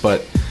catch up,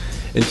 but.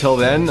 Until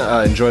then,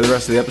 enjoy the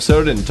rest of the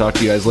episode and talk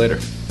to you guys later.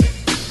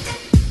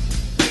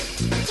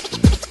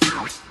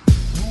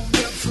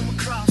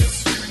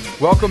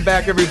 Welcome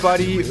back,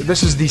 everybody.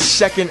 This is the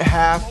second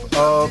half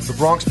of the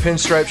Bronx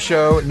Pinstripe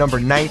Show, number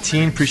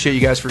 19. Appreciate you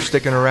guys for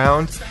sticking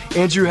around.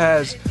 Andrew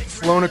has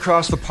flown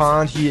across the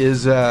pond. He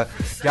is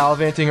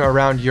gallivanting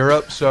around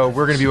Europe, so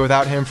we're going to be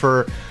without him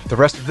for the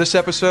rest of this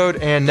episode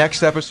and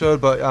next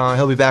episode, but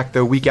he'll be back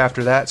the week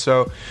after that.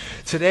 So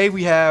today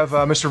we have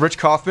Mr. Rich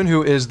Kaufman,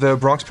 who is the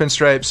Bronx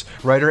Pinstripes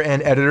writer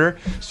and editor.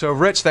 So,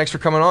 Rich, thanks for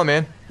coming on,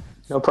 man.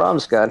 No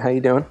problem, Scott. How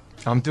you doing?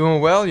 I'm doing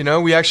well. You know,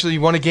 we actually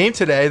won a game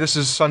today. This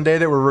is Sunday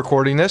that we're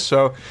recording this,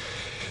 so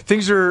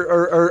things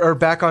are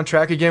back on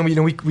track again.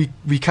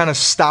 We kind of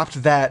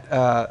stopped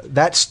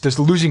this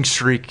losing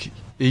streak.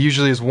 It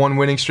usually is one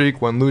winning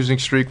streak, one losing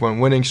streak, one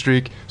winning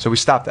streak. So we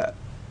stopped that.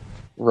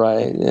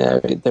 Right. Yeah,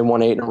 they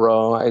won 8 in a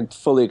row. I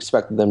fully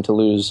expected them to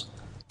lose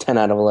 10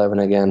 out of 11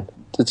 again.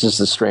 It's just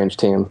a strange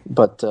team,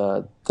 but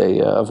they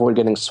avoid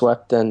getting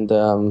swept and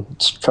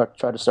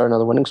try to start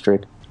another winning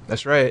streak.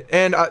 That's right.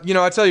 And,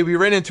 I tell you, we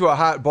ran into a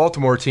hot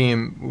Baltimore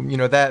team.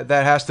 That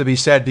has to be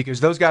said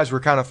because those guys were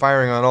kind of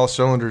firing on all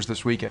cylinders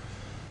this weekend.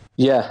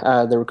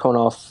 Yeah, they were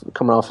coming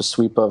off a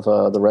sweep of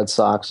the Red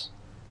Sox.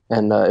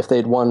 And if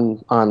they'd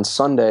won on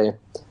Sunday,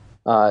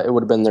 it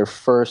would have been their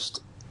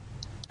first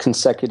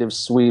consecutive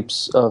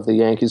sweeps of the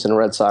Yankees and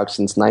Red Sox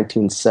since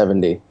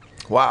 1970.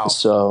 Wow.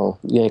 So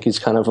Yankees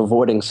kind of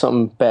avoiding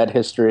some bad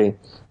history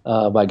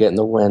by getting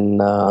the win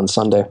on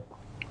Sunday.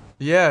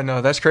 Yeah,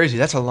 no, that's crazy.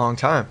 That's a long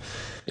time.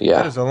 Yeah,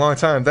 that is a long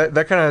time.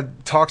 That kind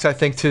of talks, I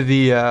think, to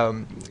the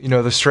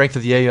the strength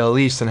of the AL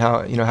East and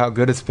how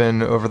good it's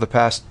been over the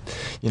past,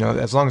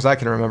 as long as I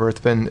can remember. It's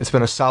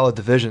been a solid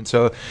division.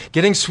 So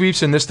getting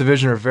sweeps in this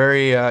division are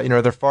very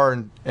they're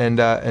far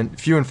and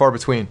few and far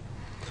between.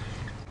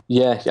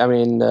 Yeah, I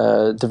mean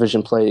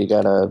division play, you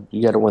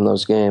gotta win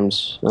those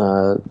games.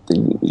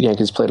 The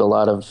Yankees played a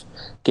lot of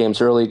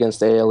games early against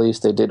the AL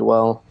East. They did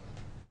well.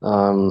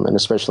 And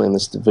especially in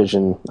this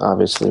division,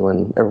 obviously,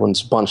 when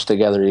everyone's bunched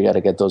together, you got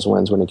to get those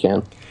wins when you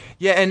can.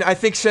 Yeah, and I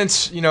think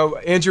since,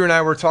 Andrew and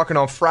I were talking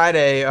on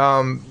Friday,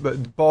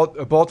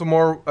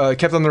 Baltimore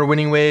kept on their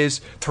winning ways.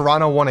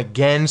 Toronto won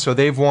again, so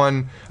they've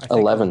won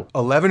 11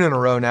 in a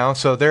row now.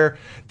 So they're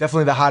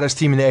definitely the hottest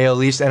team in the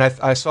AL East. And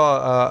I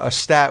saw a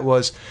stat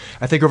was,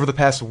 I think over the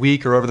past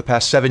week or over the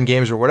past 7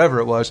 games or whatever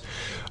it was,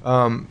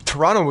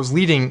 Toronto was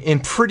leading in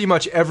pretty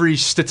much every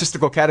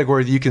statistical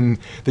category that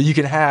you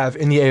can have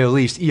in the AL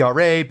East.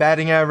 ERA,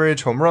 batting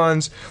average, home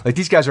runs. Like,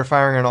 these guys are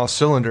firing on all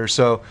cylinders.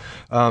 So,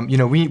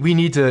 we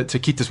need to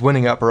keep this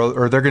winning up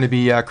or they're going to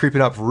be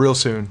creeping up real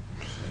soon.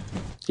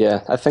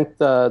 Yeah, I think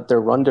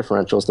their run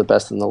differential is the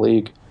best in the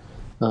league.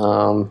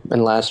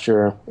 And last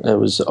year it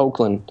was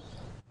Oakland,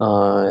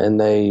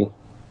 and they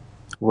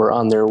were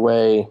on their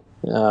way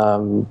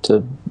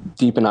to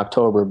deep in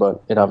October,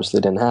 but it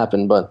obviously didn't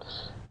happen. But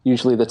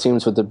usually the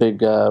teams with the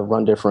big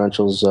run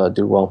differentials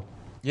do well.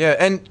 Yeah,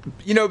 and,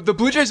 the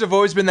Blue Jays have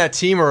always been that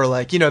team where,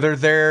 they're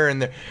there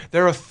and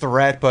they're a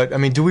threat, but, I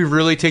mean, do we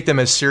really take them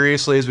as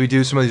seriously as we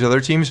do some of these other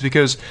teams?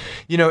 Because,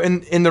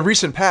 in the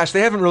recent past,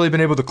 they haven't really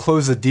been able to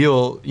close the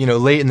deal,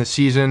 late in the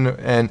season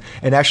and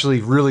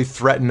actually really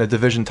threaten a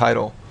division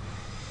title.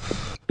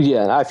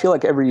 Yeah, I feel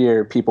like every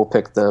year people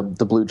pick the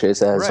Blue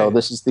Jays as, right. Oh,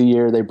 this is the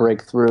year they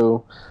break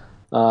through,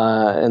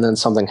 and then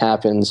something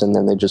happens, and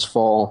then they just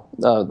fall.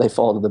 They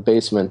fall to the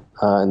basement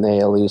in the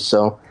AL East,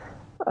 so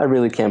I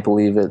really can't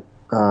believe it.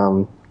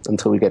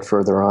 Until we get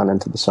further on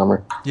into the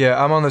summer.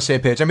 Yeah, I'm on the same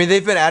page. I mean,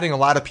 they've been adding a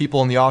lot of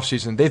people in the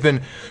offseason. They've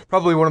been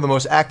probably one of the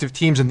most active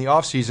teams in the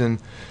offseason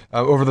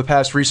over the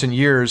past recent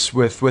years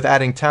with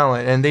adding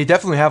talent, and they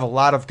definitely have a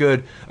lot of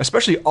good,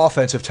 especially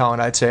offensive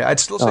talent, I'd say. I'd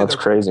still say that's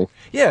crazy.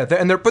 Yeah,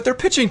 but their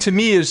pitching to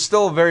me is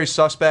still very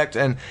suspect,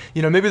 and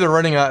maybe they're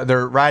riding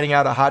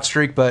out a hot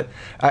streak, but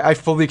I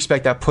fully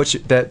expect that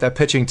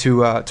pitching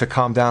to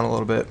calm down a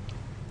little bit.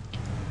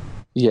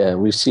 Yeah,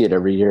 we see it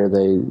every year.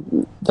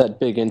 That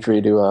big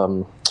injury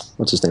to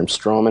what's his name,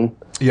 Stroman.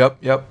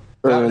 Yep.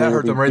 That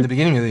hurt them right at the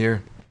beginning of the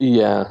year.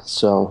 Yeah,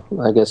 so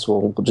I guess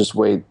we'll just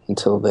wait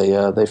until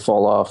they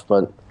fall off.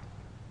 But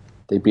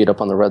they beat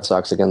up on the Red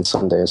Sox again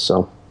Sunday.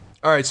 So.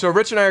 All right, so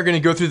Rich and I are going to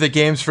go through the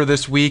games for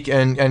this week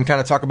and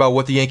kind of talk about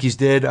what the Yankees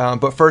did.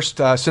 But first,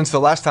 since the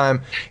last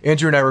time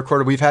Andrew and I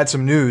recorded, we've had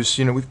some news.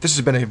 This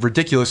has been a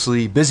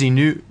ridiculously busy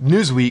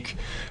news week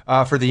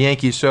for the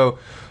Yankees. So.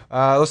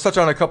 Let's touch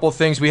on a couple of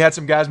things. We had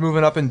some guys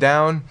moving up and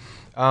down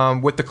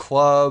with the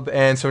club,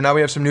 and so now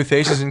we have some new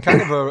faces and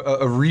kind of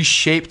a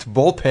reshaped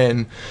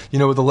bullpen,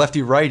 with the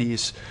lefty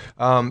righties.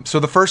 So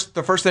the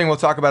first thing we'll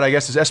talk about, I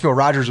guess, is Esmil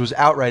Rogers was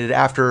outrighted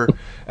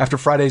after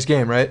Friday's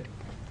game, right?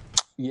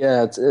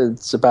 Yeah,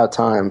 it's about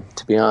time,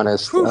 to be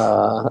honest.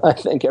 I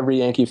think every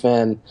Yankee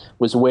fan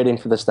was waiting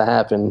for this to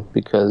happen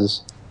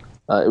because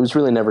it was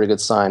really never a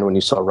good sign when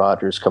you saw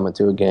Rogers come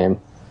into a game.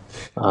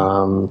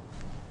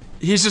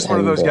 He's just one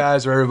of those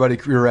guys where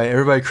you're right,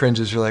 everybody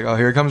cringes. You're like, oh,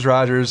 here comes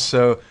Rogers.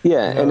 So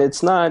yeah, and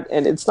it's not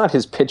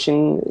his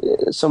pitching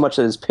so much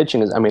that his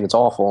pitching is. I mean, it's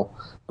awful.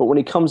 But when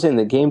he comes in,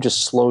 the game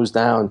just slows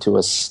down to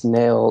a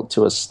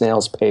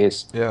snail's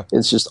pace. Yeah,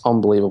 it's just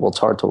unbelievable. It's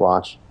hard to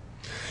watch.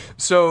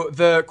 So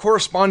the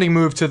corresponding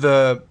move to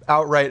the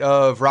outright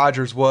of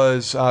Rogers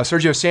was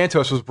Sergio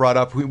Santos was brought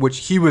up,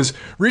 which he was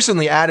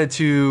recently added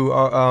to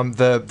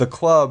the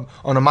club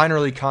on a minor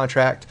league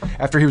contract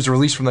after he was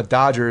released from the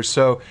Dodgers.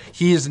 So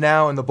he is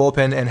now in the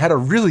bullpen and had a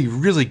really,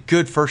 really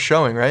good first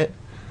showing, right?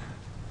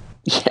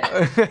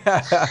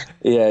 Yeah.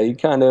 Yeah, he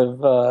kind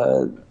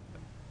of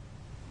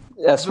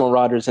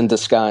Marauders in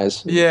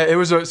disguise. Yeah, it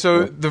was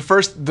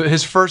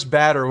his first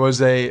batter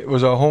was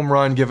a home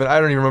run given. I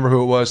don't even remember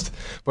who it was,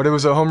 but it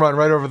was a home run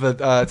right over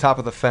the top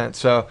of the fence.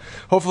 So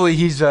hopefully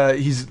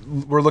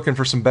we're looking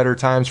for some better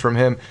times from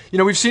him.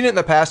 We've seen it in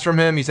the past from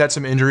him. He's had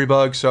some injury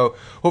bugs, so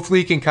hopefully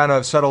he can kind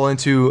of settle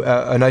into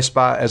a nice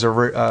spot as a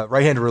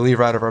right-handed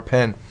reliever out of our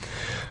pen.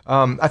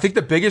 I think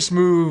the biggest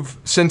move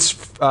since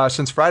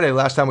Friday,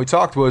 last time we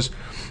talked, was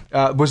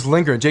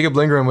Lindgren. Jacob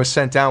Lindgren was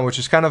sent down, which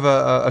is kind of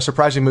a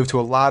surprising move to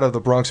a lot of the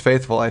Bronx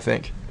faithful, I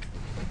think.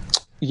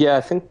 Yeah,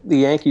 I think the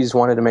Yankees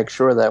wanted to make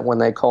sure that when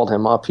they called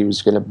him up, he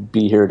was going to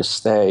be here to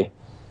stay.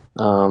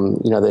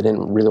 They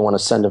didn't really want to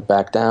send him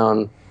back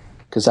down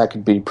because that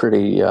could be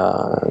pretty,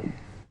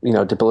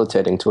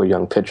 debilitating to a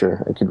young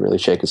pitcher. It could really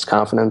shake his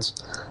confidence.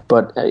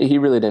 But he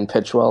really didn't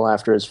pitch well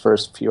after his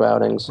first few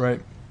outings. Right.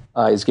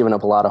 He's given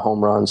up a lot of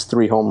home runs,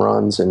 3 home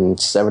runs in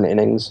 7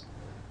 innings.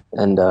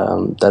 And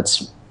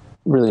that's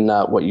really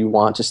not what you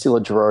want. To steal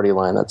a Girardi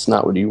line, that's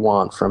not what you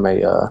want from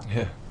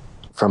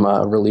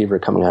a reliever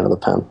coming out of the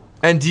pen.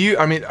 And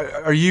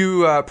are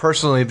you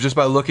personally, just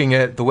by looking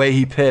at the way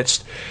he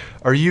pitched,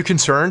 are you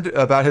concerned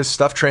about his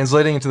stuff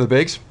translating into the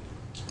bigs?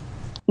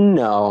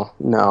 No,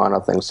 I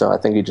don't think so. I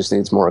think he just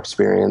needs more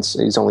experience.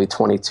 He's only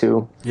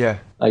 22. Yeah.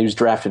 He was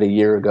drafted a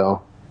year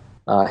ago.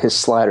 His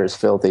slider is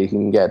filthy. He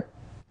can get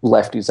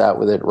lefties out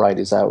with it,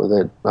 righties out with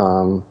it.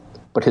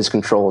 But his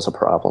control is a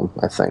problem,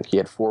 I think. He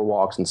had 4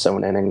 walks in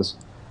 7 innings.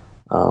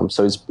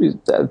 So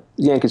the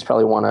Yankees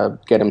probably want to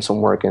get him some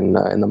work in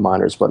the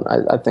minors, but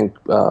I think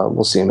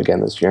we'll see him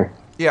again this year.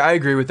 Yeah, I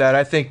agree with that.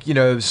 I think,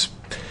 maybe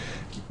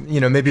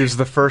it was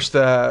the first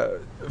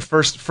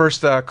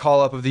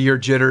call-up of the year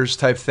jitters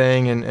type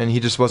thing, and he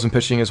just wasn't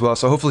pitching as well.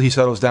 So hopefully he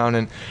settles down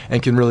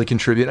and can really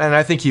contribute. And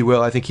I think he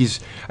will. I think he's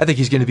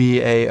going to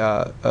be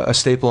a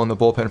staple in the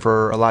bullpen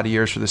for a lot of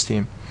years for this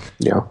team.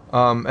 Yeah.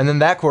 And then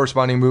that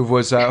corresponding move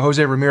was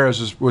Jose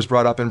Ramirez was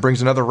brought up and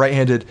brings another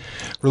right-handed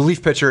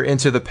relief pitcher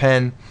into the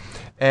pen.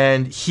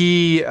 And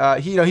he's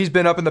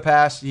been up in the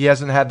past. He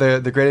hasn't had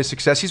the greatest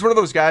success. He's one of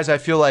those guys I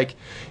feel like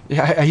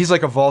he's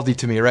like a Valdi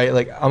to me, right?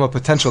 Like, I'm a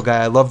potential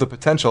guy. I love the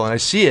potential, and I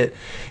see it.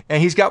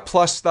 And he's got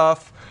plus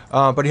stuff,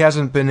 but he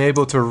hasn't been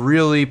able to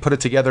really put it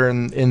together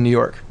in New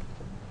York.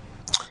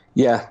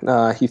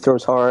 Yeah, he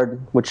throws hard,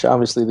 which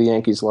obviously the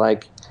Yankees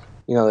like.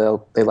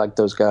 They like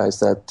those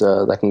guys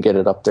that can get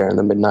it up there in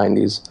the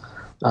mid-90s.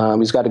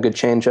 He's got a good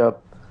changeup.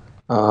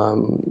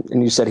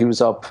 And you said he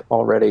was up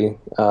already.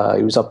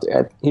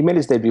 He made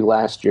his debut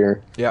last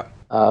year. Yeah.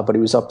 But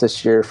he was up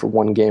this year for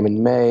 1 game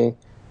in May,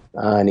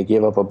 and he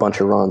gave up a bunch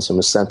of runs and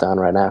was sent down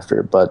right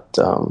after. But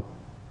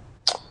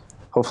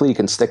hopefully he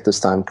can stick this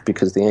time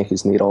because the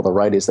Yankees need all the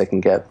righties they can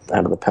get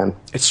out of the pen.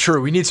 It's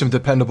true. We need some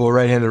dependable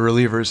right-handed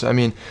relievers. I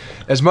mean,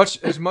 as much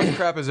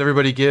crap as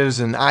everybody gives,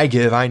 and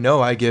I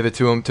know I give it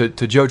to him, to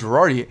Joe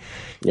Girardi.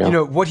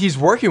 Yeah. What he's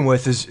working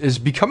with is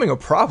becoming a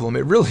problem.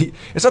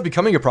 It's not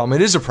becoming a problem.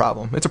 It is a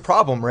problem. It's a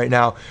problem right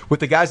now with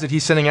the guys that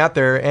he's sending out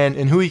there and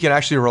who he can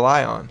actually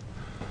rely on.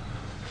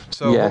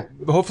 So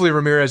hopefully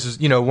Ramirez is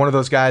one of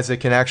those guys that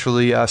can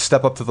actually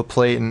step up to the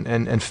plate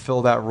and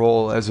fill that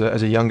role as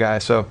a young guy.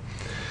 So.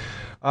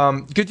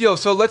 Good deal.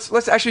 So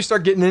let's actually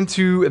start getting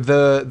into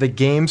the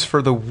games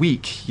for the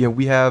week.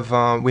 We had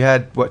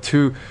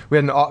 2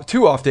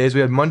 off days.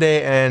 We had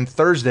Monday and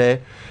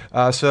Thursday.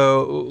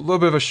 So a little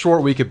bit of a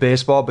short week of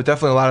baseball, but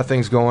definitely a lot of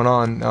things going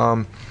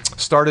on.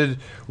 Started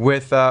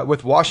with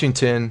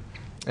Washington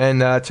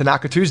and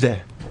Tanaka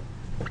Tuesday.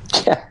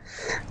 Yeah,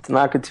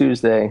 Tanaka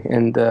Tuesday,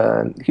 and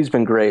he's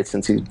been great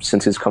since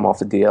he's come off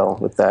the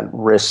DL with that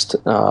wrist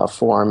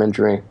forearm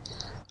injury.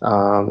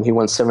 He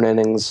won 7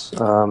 innings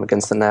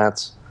against the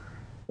Nats,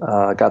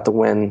 got the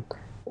win,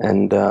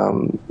 and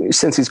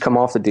since he's come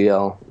off the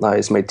DL,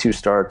 he's made 2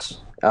 starts,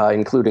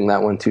 including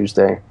that one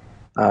Tuesday.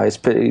 He's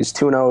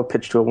 2-0,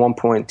 pitched to a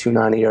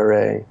 1.29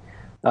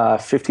 ERA,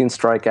 15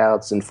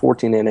 strikeouts in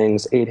 14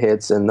 innings, 8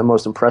 hits, and the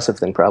most impressive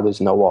thing probably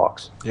is no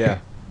walks. Yeah.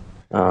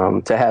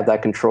 To have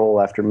that control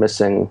after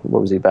missing,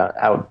 what was he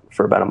out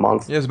for about a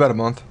month? Yeah, it was about a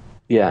month.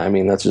 Yeah, I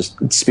mean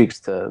it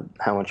speaks to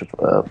how much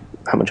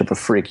of a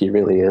freak he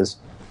really is.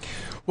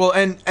 Well,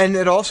 and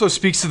it also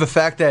speaks to the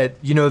fact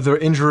that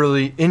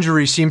the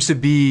injury seems to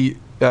be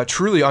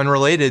truly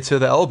unrelated to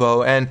the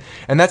elbow, and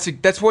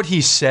that's what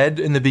he said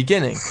in the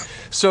beginning.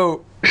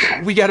 So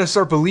we got to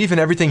start believing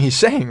everything he's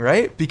saying,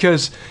 right?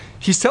 Because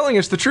he's telling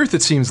us the truth.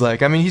 It seems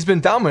like. I mean, he's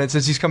been dominant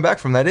since he's come back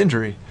from that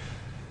injury.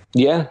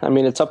 Yeah, I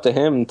mean, it's up to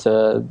him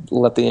to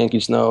let the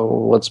Yankees know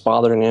what's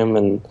bothering him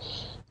and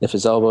if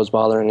his elbow is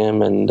bothering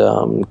him,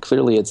 and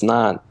clearly it's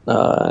not.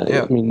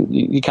 I mean,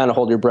 you kind of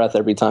hold your breath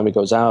every time he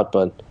goes out,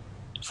 but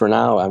for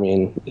now, I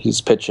mean, he's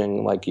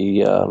pitching like he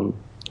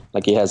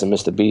hasn't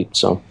missed a beat.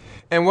 So.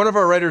 And one of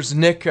our writers,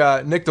 Nick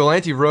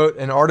Delante, wrote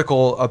an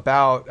article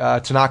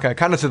about Tanaka,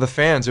 kind of to the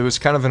fans. It was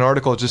kind of an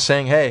article just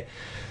saying, hey,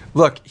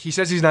 look, he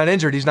says he's not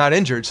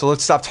injured, so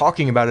let's stop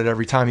talking about it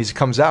every time he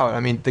comes out. I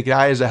mean, the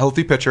guy is a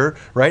healthy pitcher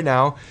right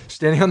now,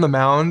 standing on the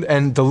mound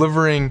and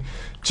delivering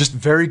just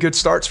very good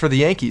starts for the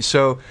Yankees.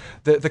 So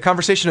the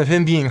conversation of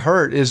him being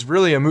hurt is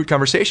really a moot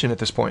conversation at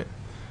this point.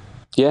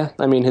 Yeah,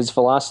 I mean, his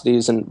velocity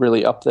isn't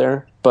really up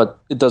there, but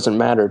it doesn't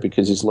matter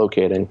because he's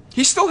locating.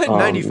 He's still hitting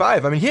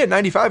 95. I mean, he had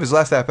 95 his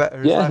last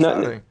outing.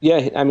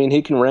 Yeah, I mean,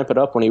 he can ramp it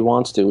up when he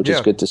wants to, which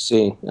is good to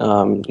see.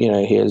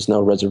 He has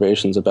no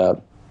reservations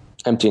about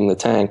emptying the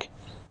tank.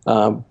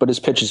 But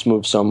his pitches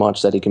move so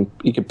much that he can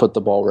put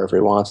the ball wherever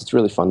he wants. It's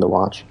really fun to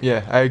watch.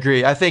 Yeah, I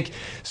agree. I think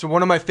so.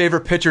 One of my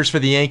favorite pitchers for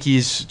the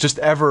Yankees, just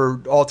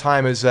ever all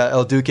time, is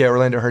El Duque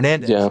Orlando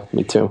Hernandez. Yeah,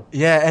 me too.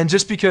 Yeah, and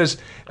just because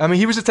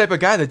he was the type of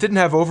guy that didn't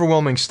have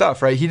overwhelming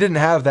stuff, right? He didn't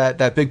have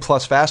that big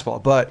plus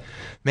fastball, but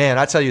man,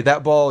 I tell you,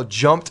 that ball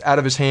jumped out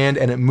of his hand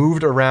and it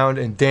moved around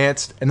and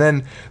danced. And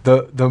then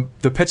the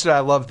pitch that I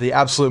loved the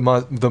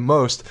the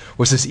most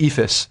was this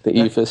ephus. The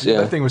ephus,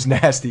 yeah. That thing was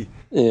nasty.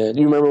 Yeah. Do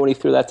you remember when he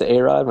threw that to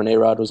A-Rod when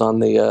A-Rod was on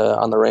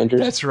the Rangers?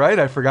 That's right.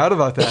 I forgot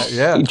about that.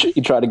 Yeah.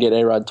 he tried to get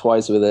A-Rod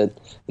twice with it,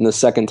 and the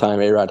second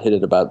time A-Rod hit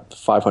it about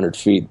 500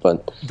 feet.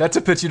 But that's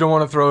a pitch you don't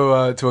want to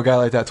throw to a guy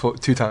like that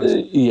two times.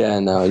 Yeah,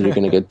 no, you're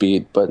going to get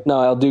beat. But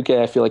no, El Duque,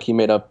 I feel like he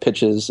made up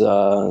pitches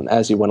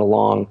as he went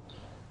along.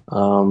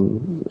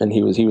 And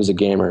he was a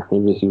gamer.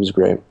 He was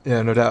great.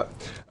 Yeah, no doubt.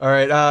 All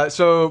right,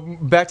 so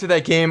back to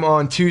that game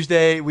on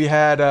Tuesday. We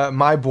had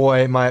my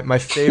boy, my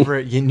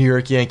favorite New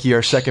York Yankee,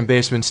 our second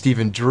baseman,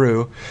 Stephen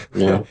Drew,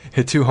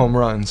 hit 2 home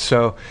runs.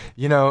 So,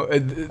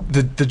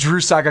 the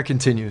Drew saga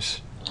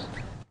continues.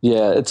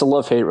 Yeah, it's a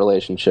love-hate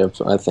relationship,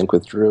 I think,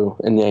 with Drew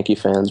and Yankee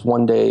fans.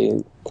 One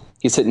day,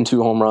 he's hitting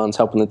 2 home runs,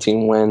 helping the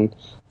team win.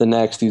 The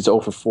next, he's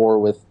 0 for 4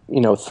 with,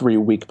 3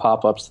 weak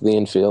pop-ups to the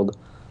infield.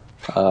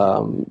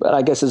 But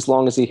I guess as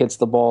long as he hits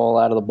the ball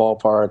out of the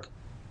ballpark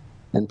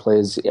and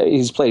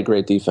he's played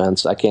great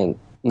defense. I can't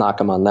knock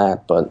him on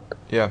that, but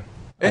yeah.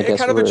 It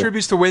kind of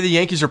attributes to the way the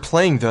Yankees are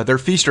playing, though. They're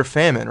feast or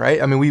famine,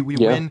 right? I mean, we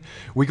win,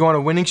 we go on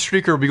a winning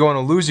streak or we go on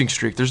a losing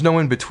streak. There's no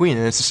in between,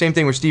 and it's the same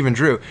thing with Stephen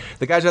Drew.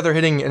 The guy's either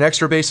hitting an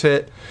extra base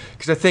hit,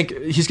 because I think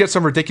he's got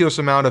some ridiculous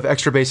amount of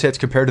extra base hits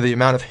compared to the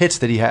amount of hits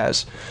that he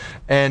has,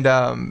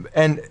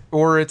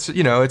 or it's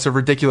a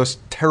ridiculous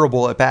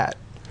terrible at bat.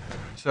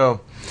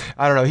 So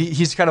I don't know.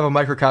 He's kind of a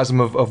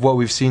microcosm of what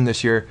we've seen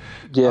this year.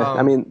 Yeah,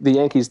 I mean, the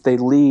Yankees, they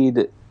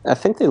lead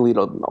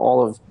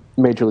all of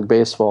Major League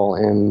Baseball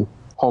in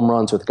home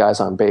runs with guys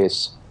on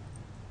base.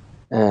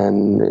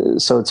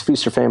 And so it's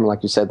feast or famine,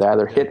 like you said. They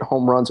either hit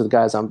home runs with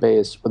guys on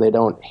base or they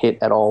don't hit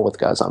at all with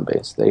guys on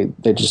base.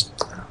 They just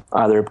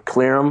either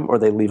clear them or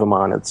they leave them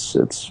on. It's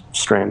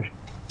strange.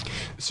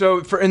 So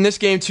in this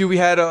game too, we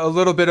had a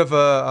little bit of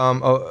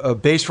a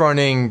base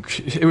running.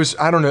 It was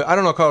I don't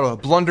know, call it a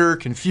blunder,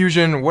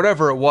 confusion,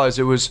 whatever it was.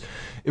 It was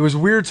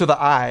weird to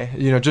the eye,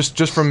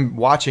 just from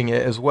watching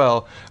it as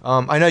well.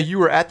 I know you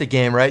were at the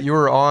game, right? You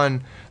were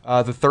on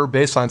the third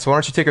baseline. So why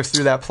don't you take us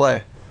through that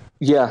play?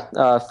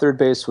 Yeah, third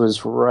base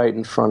was right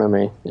in front of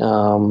me,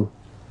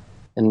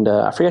 and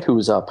I forget who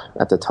was up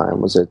at the time.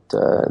 Was it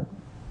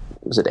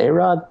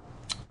A-Rod?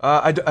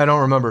 I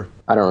don't remember.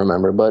 I don't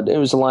remember, but it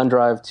was a line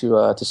drive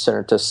to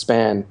center, to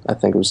Span. I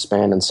think it was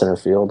Span in center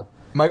field.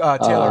 Michael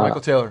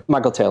Taylor.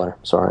 Michael Taylor,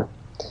 sorry.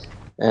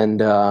 And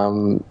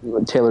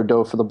Taylor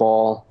dove for the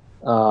ball,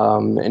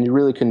 and you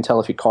really couldn't tell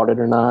if he caught it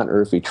or not,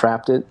 or if he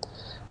trapped it.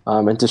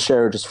 And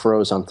Teixeira just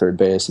froze on third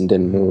base and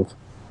didn't move.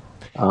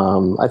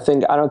 I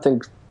don't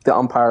think the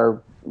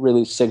umpire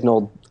really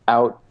signaled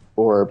out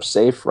or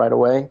safe right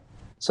away,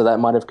 so that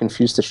might have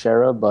confused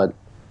Teixeira, but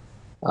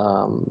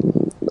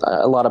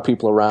a lot of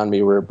people around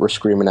me were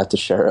screaming at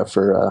Teixeira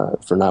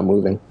for not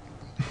moving.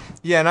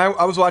 Yeah, and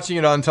I was watching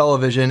it on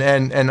television,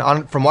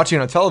 and from watching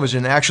it on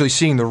television and actually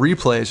seeing the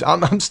replays,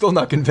 I'm still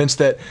not convinced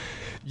that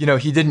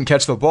he didn't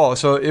catch the ball.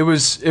 So it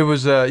was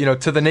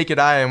to the naked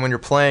eye, and when you're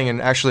playing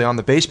and actually on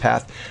the base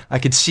path, I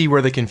could see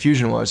where the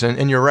confusion was.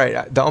 And you're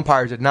right, the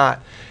umpire did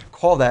not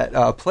call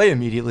that play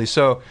immediately.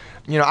 So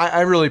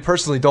I really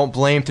personally don't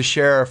blame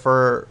Teixeira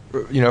for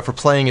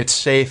playing it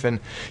safe. And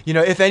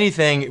if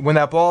anything, when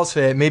that ball's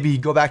hit, maybe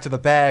go back to the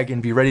bag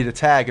and be ready to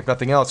tag if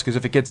nothing else, because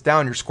if it gets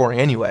down, you're scoring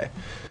anyway.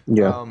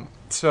 Yeah.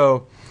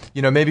 So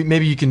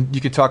maybe you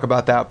can talk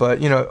about that,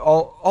 but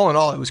all in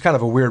all, it was kind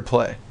of a weird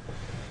play.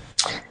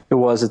 It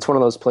was. It's one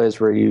of those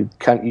plays where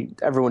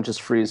everyone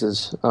just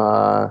freezes,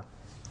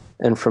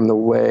 and from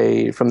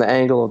the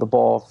angle of the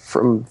ball,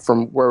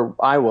 from where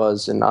I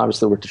was, and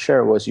obviously where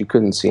Teixeira was, you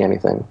couldn't see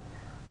anything.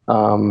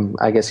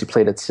 I guess he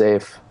played it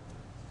safe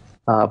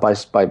by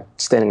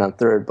standing on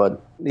third,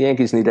 but the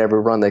Yankees need every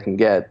run they can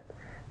get,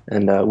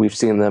 and we've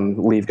seen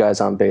them leave guys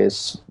on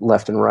base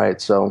left and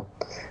right. So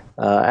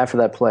after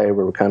that play,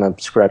 we were kind of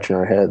scratching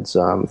our heads,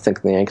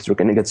 thinking the Yankees were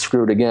going to get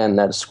screwed again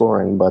at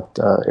scoring, but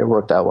it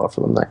worked out well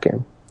for them that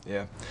game.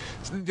 Yeah.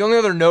 So the only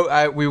other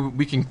note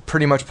we can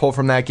pretty much pull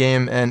from that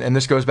game, and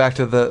this goes back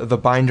to the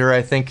binder,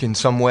 I think, in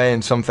some way,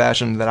 in some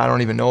fashion that I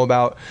don't even know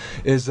about,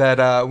 is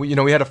that we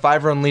had a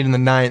 5-run lead in the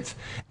ninth,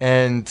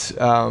 and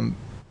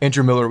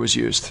Andrew Miller was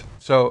used.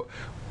 So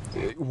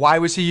why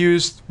was he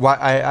used? Why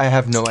I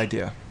have no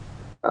idea.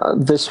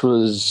 This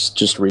was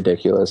just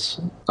ridiculous,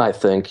 I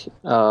think. It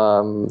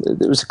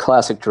was a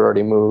classic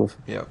Girardi move.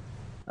 Yeah.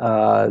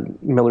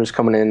 Miller's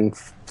coming in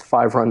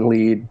 5-run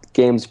lead.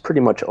 Game's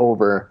pretty much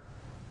over.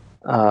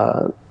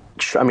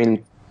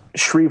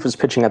 Shreve was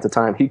pitching at the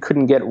time. He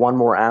couldn't get one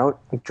more out.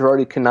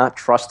 Girardi cannot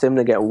trust him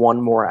to get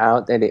one more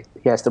out. He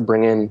has to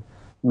bring in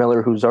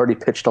Miller, who's already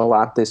pitched a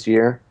lot this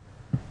year.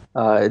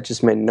 It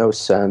just made no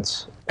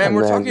sense. And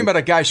we're talking about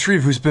a guy,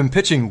 Shreve, who's been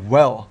pitching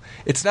well.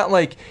 It's not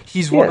like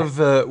he's one of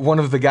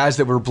the guys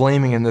that we're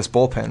blaming in this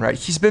bullpen, right?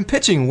 He's been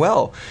pitching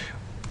well.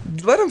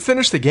 Let him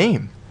finish the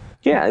game.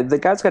 Yeah, the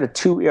guy's got a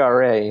 2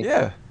 ERA.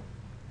 Yeah.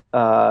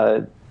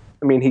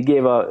 He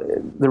gave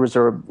there was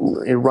a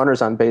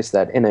runners on base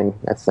that inning,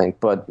 I think,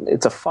 but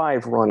it's a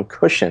 5-run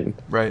cushion.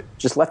 Right.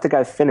 Just let the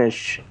guy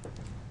finish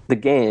the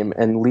game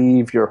and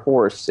leave your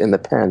horse in the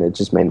pen. It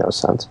just made no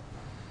sense.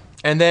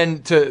 And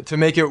then to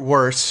make it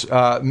worse,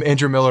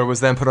 Andrew Miller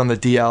was then put on the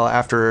DL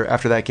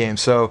after that game.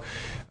 So,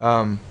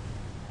 the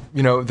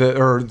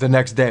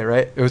next day,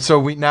 right? So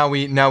we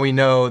now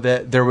know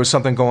that there was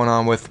something going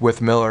on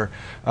with Miller.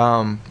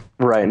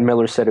 Right, and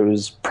Miller said it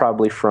was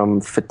probably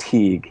from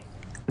fatigue.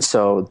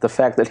 So the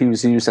fact that he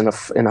was used in a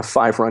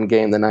 5-run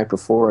game the night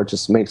before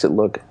just makes it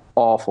look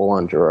awful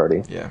on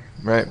Girardi. Yeah,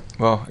 right.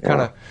 Well,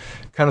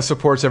 kind of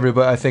supports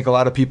everybody. I think a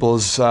lot of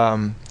people's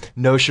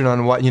notion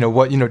on what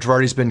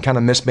Girardi's been kind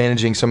of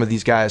mismanaging some of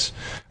these guys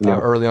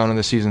early on in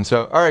the season.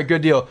 So, all right,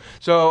 good deal.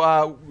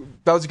 So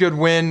that was a good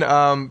win.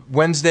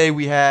 Wednesday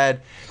we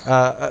had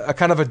a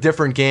kind of a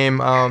different game.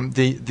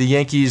 The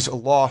Yankees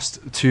lost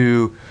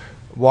to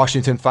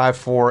Washington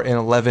 5-4 in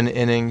 11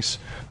 innings,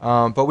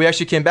 but we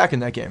actually came back in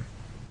that game.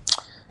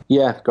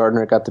 Yeah,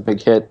 Gardner got the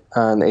big hit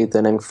in the 8th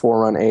inning,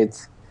 4-run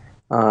 8th.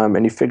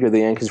 And you figure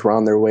the Yankees were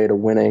on their way to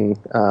winning.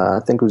 I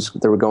think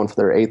they were going for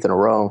their 8th in a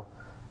row.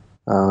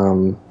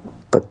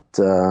 But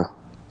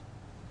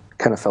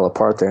kind of fell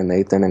apart there in the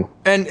 8th inning.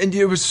 And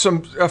it was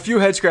a few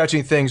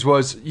head-scratching things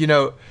was,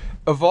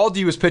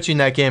 Evaldi was pitching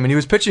that game, and he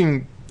was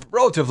pitching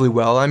relatively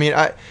well. I mean,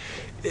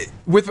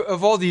 with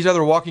Evaldi's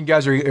other walking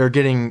guys are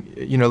getting,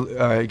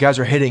 guys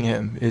are hitting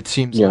him, it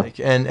seems like.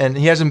 And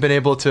he hasn't been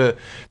able to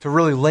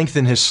really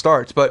lengthen his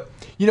starts. But,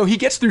 he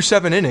gets through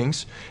 7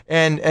 innings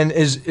and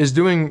is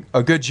doing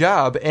a good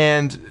job.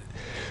 And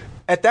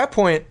at that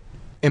point,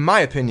 in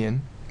my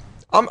opinion,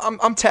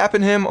 I'm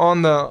tapping him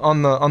on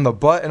the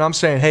butt, and I'm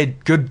saying, hey,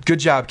 good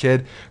job,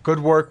 kid. Good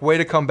work. Way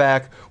to come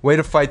back. Way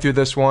to fight through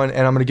this one,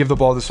 and I'm going to give the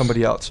ball to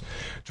somebody else.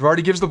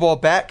 Girardi gives the ball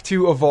back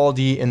to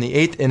Evaldi in the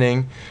 8th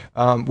inning,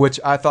 which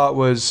I thought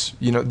was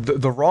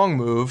the wrong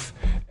move,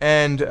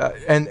 and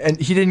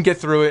he didn't get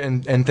through it,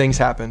 and things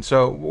happened.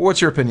 So what's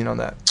your opinion on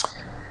that?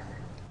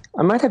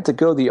 I might have to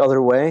go the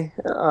other way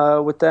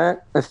with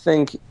that. I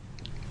think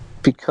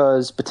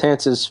because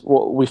Betances,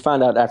 we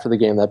found out after the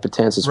game that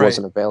Betances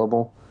wasn't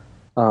available.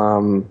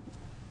 And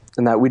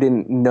that we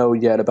didn't know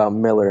yet about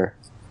Miller.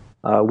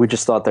 We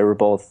just thought they were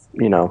both,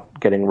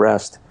 getting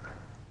rest.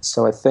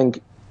 So I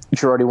think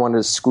Girardi wanted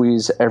to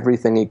squeeze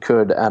everything he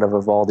could out of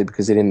Evaldi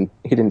because he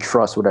didn't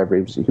trust whatever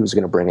he was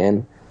going to bring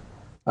in.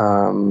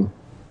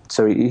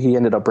 So he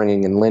ended up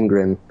bringing in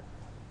Lindgren,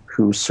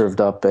 who served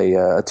up a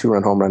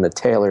 2-run home run to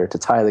Taylor to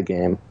tie the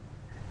game.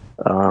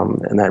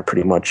 And that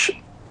pretty much,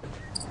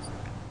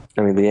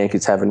 the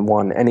Yankees haven't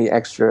won any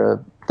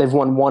extra. They've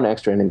won 1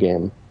 extra inning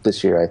game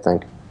this year, I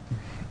think.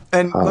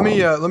 And let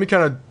me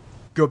kind of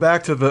go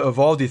back to the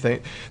Evaldi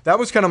thing. That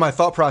was kind of my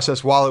thought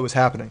process while it was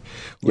happening.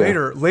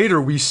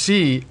 Later we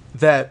see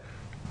that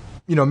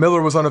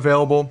Miller was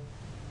unavailable,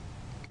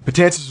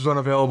 Betances was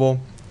unavailable,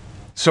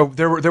 so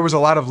there was a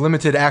lot of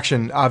limited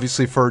action,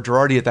 obviously, for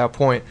Girardi at that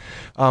point,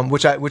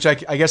 which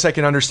I guess I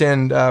can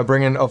understand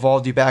bringing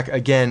Evaldi back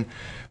again.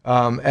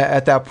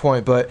 At that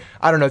point, but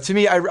I don't know. To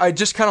me, I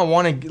just kind of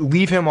want to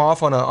leave him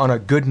off on a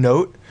good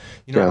note.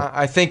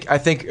 I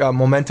think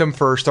momentum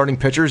for starting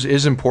pitchers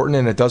is important,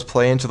 and it does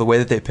play into the way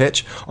that they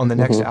pitch on the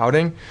next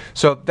outing.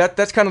 So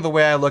that's kind of the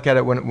way I look at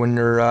it when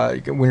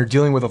you're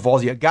dealing with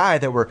Evaldi, a guy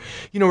that we're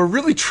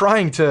really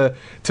trying to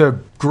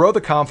grow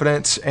the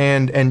confidence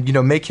and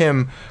make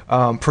him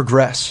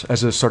progress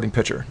as a starting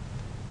pitcher.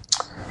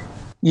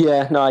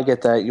 Yeah, no, I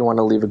get that. You want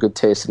to leave a good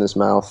taste in his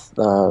mouth,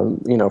 for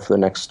the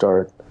next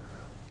start.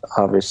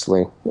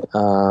 Obviously.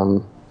 I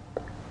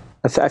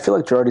feel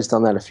like Girardi's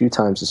done that a few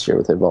times this year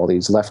with Evaldi.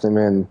 He's left him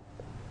in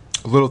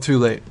a little too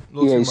late.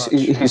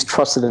 He's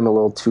trusted him a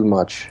little too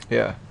much.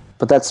 Yeah.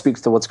 But that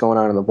speaks to what's going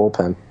on in the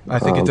bullpen. I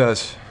think it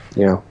does.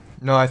 Yeah.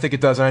 No, I think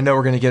it does, and I know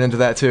we're going to get into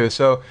that too.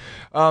 So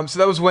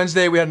that was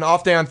Wednesday. We had an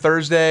off day on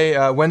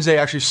Thursday. Wednesday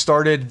actually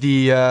started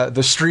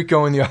the streak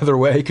going the other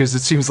way because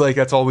it seems like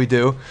that's all we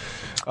do.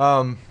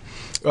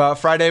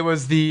 Friday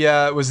was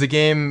the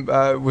game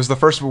was the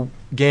first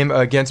game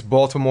against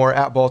Baltimore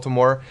at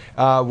Baltimore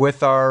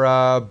with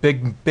our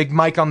big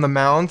Mike on the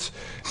mound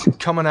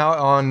coming out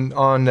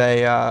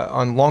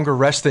on longer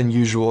rest than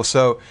usual.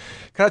 So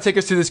kind of take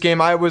us through this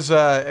game. I was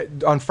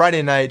on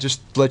Friday night,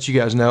 just to let you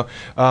guys know,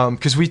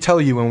 because we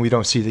tell you when we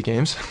don't see the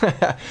games.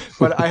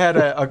 But I had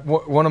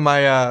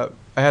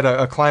had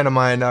a client of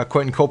mine,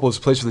 Quentin Coppola,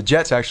 who plays for the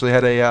Jets, actually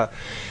had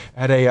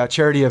a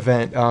charity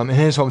event in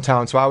his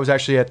hometown. So I was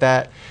actually at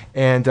that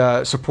and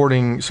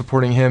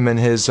supporting him and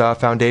his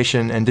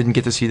foundation, and didn't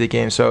get to see the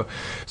game. So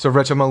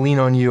Rich, I'm gonna lean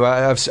on you.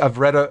 I've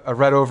read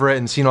over it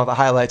and seen all the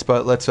highlights,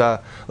 but let's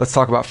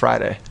talk about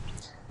Friday.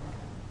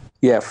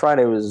 Yeah,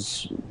 Friday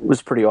was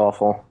pretty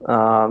awful.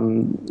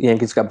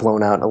 Yankees got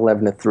blown out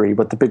 11-3,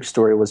 but the big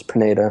story was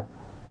Pineda.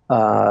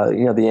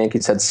 The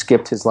Yankees had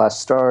skipped his last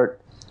start.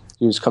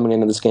 He was coming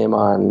into this game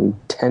on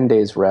 10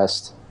 days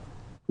rest,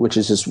 which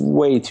is just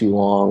way too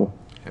long.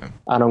 Yeah.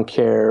 I don't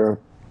care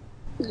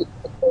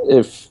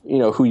if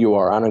who you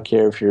are. I don't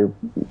care if you're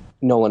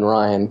Nolan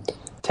Ryan.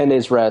 10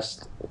 days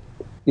rest.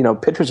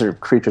 Pitchers are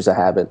creatures of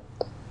habit,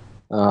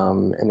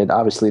 and it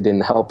obviously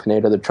didn't help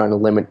Pineda. They're trying to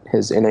limit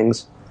his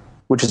innings,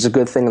 which is a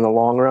good thing in the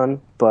long run,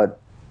 but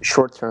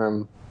short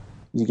term,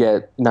 you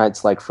get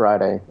nights like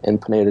Friday, and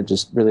Pineda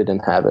just really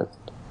didn't have it.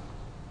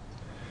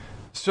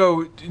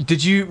 So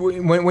did you,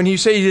 when you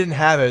say he didn't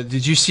have it,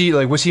 did you see,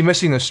 was he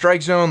missing the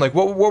strike zone?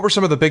 What were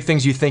some of the big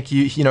things you think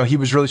he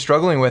was really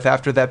struggling with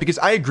after that? Because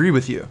I agree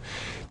with you.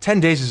 10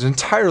 days is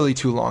entirely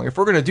too long. If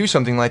we're going to do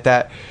something like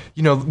that,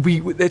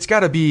 it's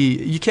got to be,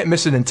 you can't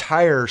miss an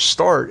entire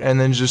start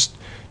and then just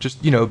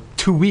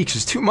 2 weeks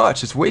is too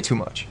much. It's way too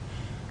much.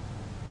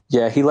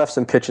 Yeah, he left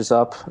some pitches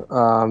up.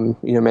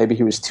 Maybe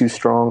he was too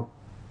strong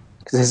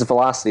because his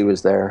velocity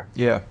was there.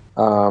 Yeah.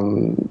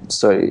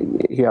 So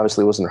he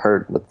obviously wasn't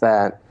hurt with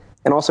that.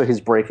 And also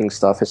his breaking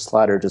stuff, his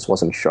slider just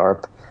wasn't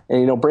sharp.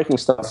 And, breaking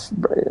stuff,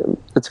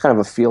 it's kind of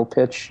a feel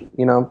pitch,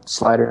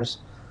 sliders,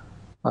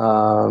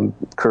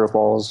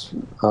 curveballs.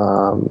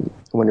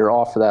 When you're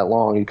off for that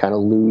long, you kind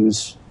of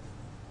lose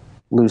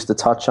the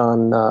touch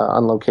on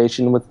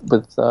location with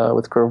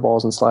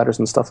curveballs and sliders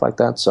and stuff like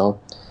that. So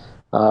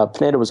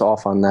Pineda was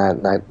off on that,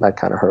 and that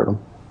kind of hurt him.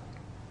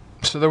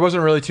 So there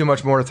wasn't really too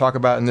much more to talk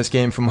about in this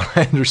game from what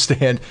I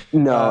understand.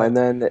 No, and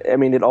then,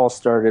 it all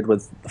started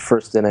with the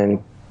first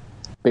inning,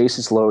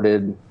 bases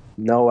loaded,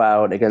 no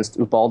out against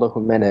Ubaldo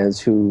Jimenez,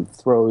 who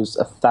throws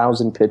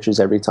 1,000 pitches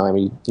every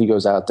time he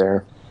goes out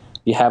there.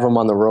 You have him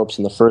on the ropes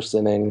in the first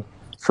inning,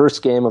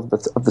 first game of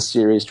the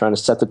series, trying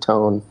to set the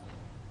tone,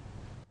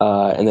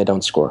 and they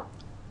don't score.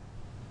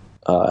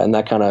 And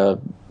that kind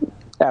of,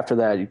 after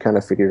that, you kind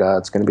of figured out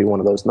it's going to be one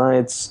of those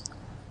nights.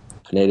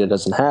 Pineda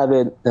doesn't have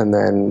it, and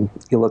then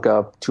you look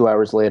up 2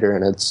 hours later,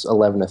 and it's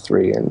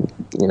 11-3, and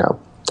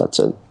that's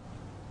it.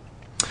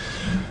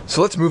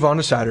 So let's move on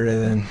to Saturday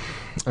then.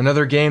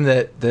 Another game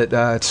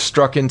that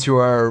struck into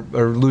our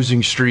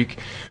losing streak.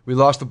 We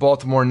lost to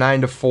Baltimore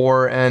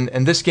 9-4,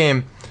 and this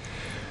game,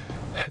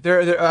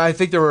 I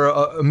think there were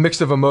a mix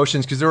of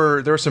emotions because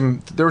there were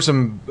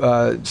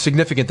some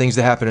significant things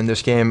that happened in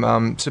this game.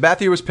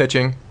 Sabathia was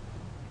pitching,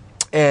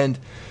 and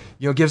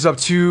gives up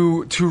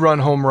two run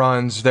home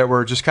runs that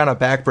were just kind of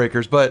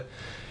backbreakers. But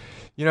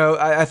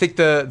I think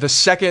the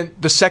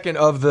second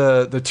of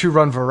the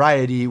 2-run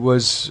variety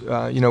was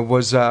a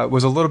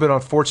little bit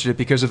unfortunate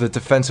because of the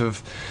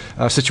defensive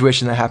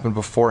situation that happened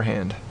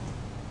beforehand.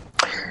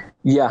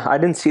 Yeah, I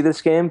didn't see this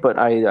game, but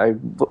I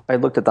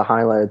looked at the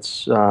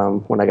highlights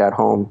when I got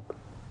home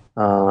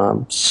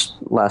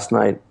last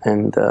night,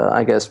 and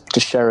I guess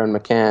Teixeira and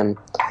McCann,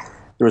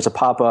 there was a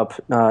pop-up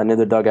near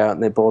the dugout,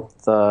 and they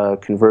both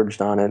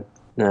converged on it,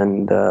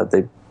 and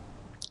they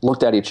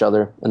looked at each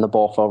other, and the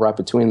ball fell right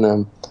between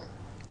them.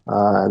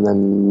 And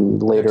then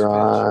later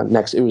on, the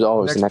next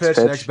pitch,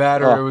 next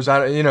batter. It was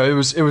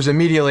it was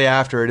immediately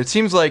after it. It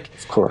seems like,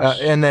 of course.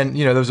 And then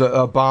there was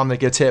a bomb that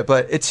gets hit.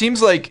 But it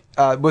seems like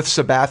with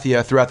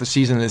Sabathia throughout the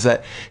season is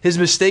that his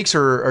mistakes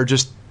are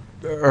just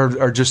they're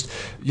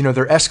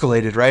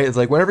escalated, right? It's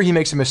like whenever he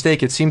makes a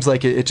mistake, it seems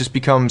like it just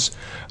becomes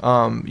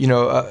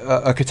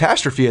a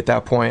catastrophe at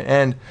that point.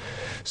 And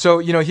so,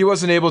 he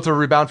wasn't able to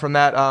rebound from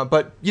that.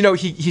 But,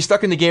 he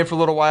stuck in the game for a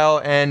little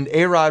while, and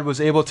A-Rod was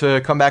able to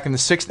come back in the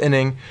 6th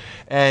inning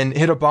and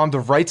hit a bomb to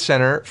right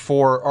center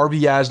for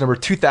RBIs number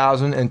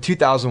 2000 and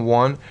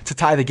 2001 to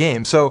tie the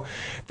game. So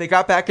they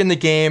got back in the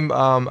game.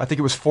 I think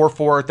it was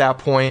 4-4 at that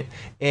point.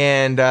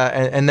 And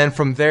then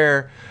from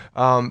there,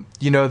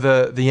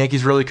 the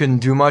Yankees really couldn't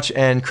do much,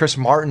 and Chris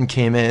Martin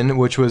came in,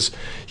 which was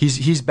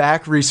he's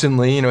back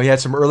recently. He had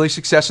some early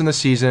success in the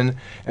season.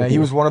 He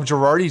was one of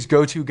Girardi's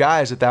go-to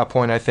guys at that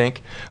point, I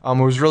think.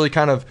 Was really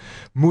kind of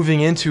moving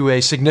into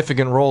a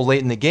significant role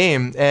late in the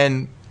game,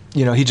 and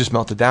he just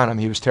melted down. I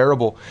mean, he was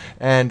terrible,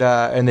 and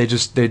they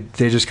just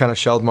kind of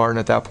shelled Martin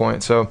at that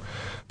point. So,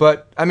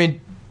 but I mean,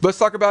 let's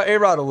talk about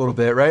A-Rod a little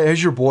bit, right?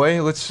 Here's your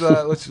boy. Let's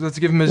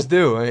give him his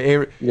due.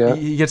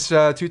 He gets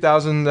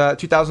 2,000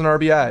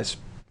 RBIs.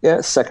 Yeah,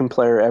 second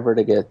player ever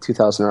to get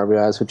 2,000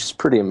 RBIs, which is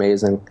pretty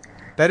amazing.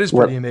 That is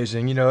pretty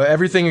amazing.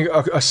 Everything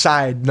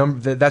aside,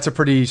 that's a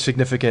pretty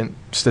significant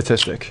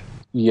statistic.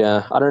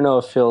 Yeah, I don't know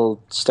if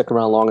he'll stick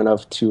around long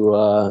enough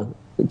to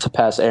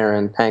pass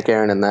Hank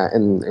Aaron in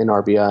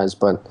RBIs,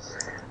 but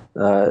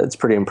it's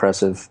pretty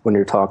impressive when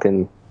you're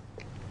talking.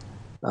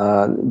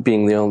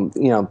 Being the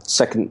only,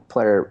 second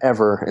player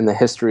ever in the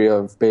history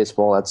of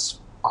baseball, that's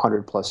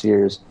 100 plus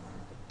years.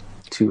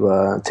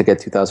 to get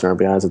 2,000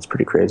 RBIs. It's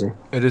pretty crazy.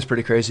 It is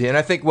pretty crazy. And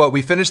I think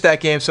we finished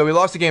that game. So we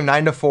lost the game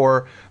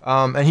 9-4.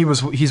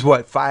 And he's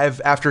what,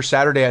 5 after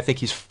Saturday? I think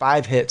he's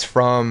 5 hits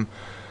from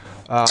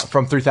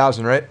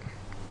 3,000, right?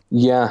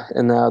 Yeah.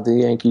 And now the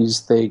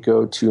Yankees, they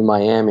go to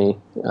Miami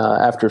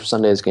after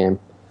Sunday's game.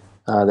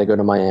 They go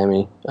to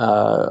Miami,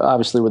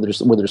 obviously where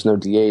there's no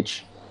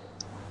DH.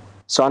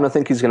 So I don't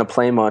think he's going to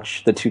play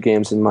much the 2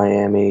 games in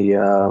Miami.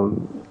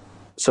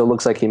 So it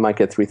looks like he might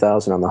get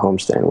 3,000 on the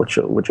homestand, which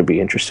would be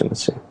interesting to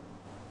see.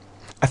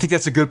 I think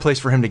that's a good place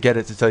for him to get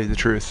it, to tell you the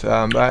truth.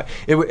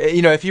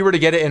 If he were to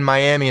get it in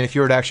Miami, and if he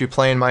were to actually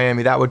play in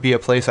Miami, that would be a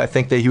place I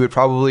think that he would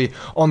probably,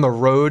 on the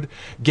road,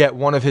 get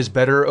one of his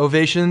better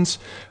ovations.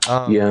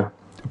 Yeah.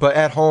 But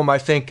at home, I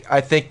think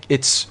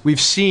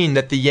we've seen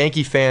that the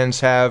Yankee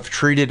fans have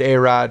treated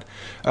A-Rod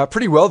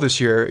pretty well this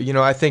year.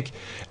 I think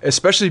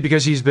especially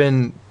because he's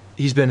been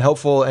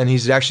helpful and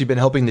he's actually been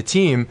helping the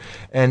team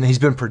and he's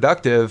been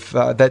productive.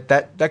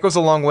 That goes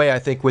a long way, I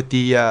think, with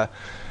the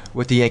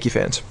Yankee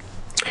fans.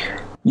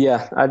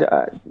 Yeah,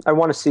 I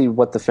want to see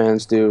what the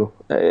fans do.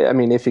 I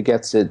mean, if he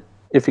gets the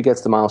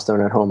milestone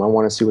at home, I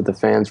want to see what the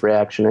fans'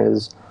 reaction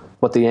is,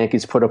 what the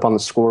Yankees put up on the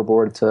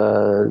scoreboard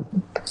to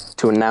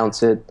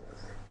announce it.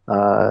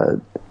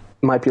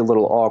 Might be a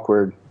little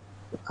awkward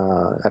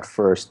at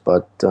first,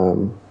 but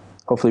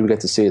hopefully we get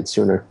to see it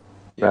sooner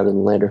rather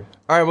than later.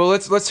 All right, well,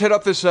 let's hit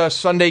up this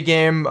Sunday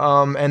game,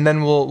 and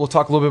then we'll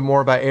talk a little bit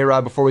more about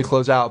A-Rod before we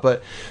close out.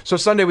 But so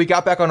Sunday we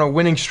got back on a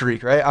winning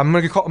streak, right? I'm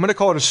gonna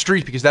call it a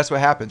streak because that's what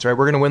happens, right?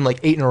 We're gonna win like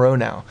 8 in a row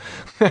now.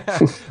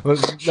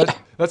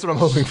 That's what I'm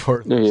hoping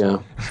for. Yeah.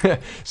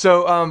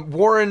 So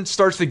Warren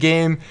starts the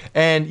game,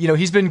 and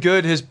he's been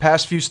good his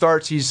past few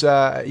starts. He's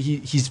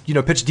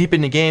pitched deep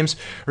into games,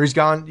 or he's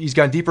gone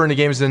deeper into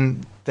games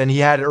than he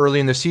had early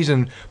in the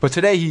season. But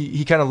today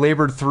he kind of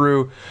labored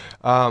through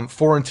 4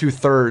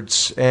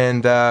 2/3,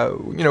 and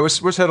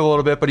was hit a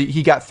little bit, but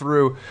he got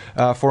through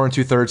 4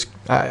 2/3.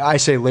 I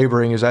say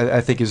laboring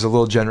I think is a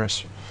little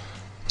generous.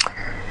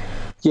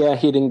 Yeah,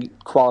 he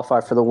didn't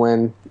qualify for the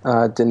win.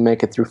 Didn't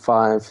make it through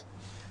 5.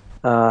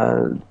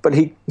 But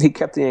he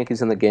kept the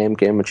Yankees in the game,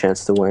 gave him a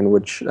chance to win,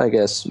 which I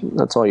guess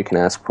that's all you can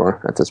ask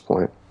for at this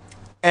point.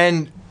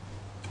 And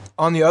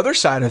on the other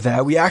side of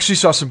that, we actually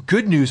saw some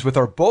good news with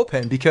our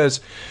bullpen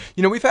because,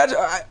 we've had,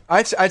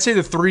 I'd say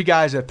the 3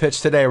 guys that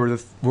pitched today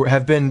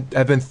have been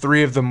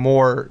 3 of the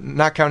more,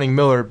 not counting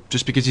Miller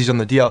just because he's on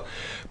the DL,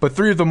 but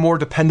 3 of the more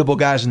dependable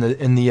guys in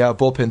the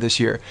bullpen this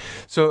year.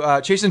 So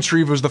Chasen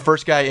Shreve was the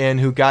first guy in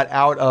who got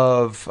out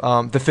of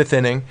the 5th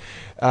inning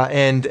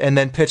and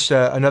then pitched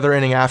another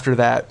inning after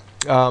that.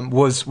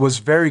 Was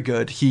very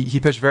good. He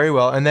pitched very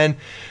well. And then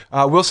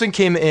Wilson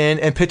came in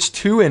and pitched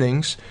 2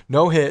 innings,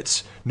 no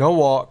hits, no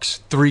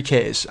walks, 3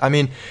 Ks. I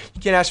mean,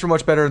 you can't ask for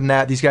much better than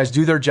that. These guys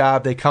do their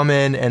job. They come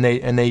in and they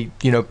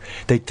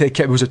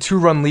it was a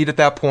 2-run lead at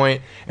that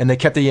point, and they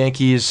kept the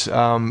Yankees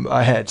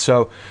ahead.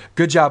 So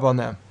good job on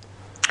them.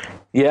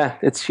 Yeah,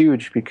 it's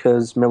huge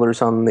because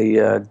Miller's on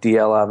the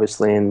DL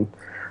obviously, and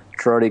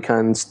Girardi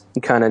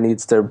kind of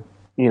needs to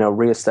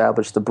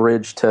reestablish the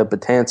bridge to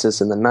Betances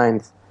in the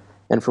 9th.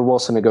 And for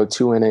Wilson to go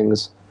 2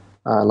 innings,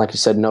 like you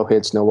said, no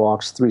hits, no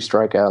walks, 3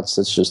 strikeouts,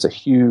 that's just a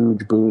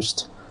huge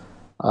boost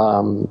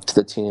to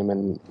the team.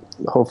 And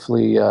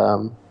hopefully,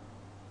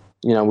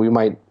 we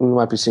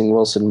might be seeing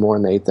Wilson more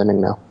in the 8th inning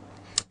now.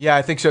 Yeah,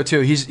 I think so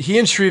too. He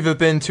and Shreve have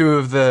been 2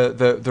 of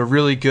the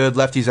really good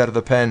lefties out of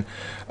the pen,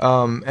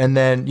 and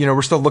then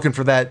we're still looking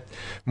for that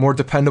more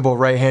dependable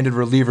right-handed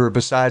reliever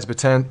besides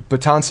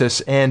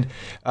Betances, and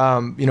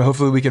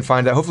hopefully we can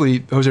find out.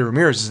 Hopefully Jose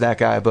Ramirez is that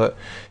guy, but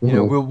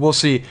we'll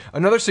see.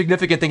 Another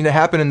significant thing that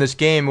happened in this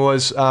game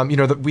was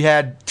that we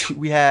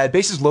had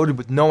bases loaded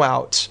with no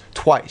outs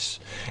twice,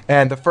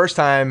 and the first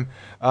time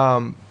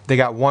they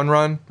got 1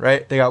 run,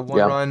 right? They got 1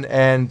 run,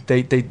 and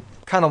they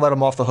kind of let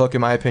him off the hook, in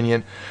my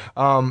opinion.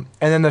 And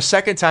then the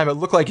second time, it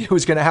looked like it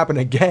was going to happen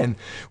again.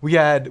 We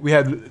had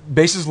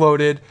bases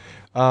loaded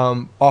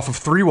off of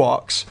 3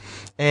 walks,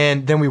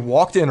 and then we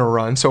walked in a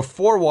run. So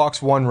 4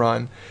 walks, 1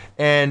 run,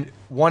 and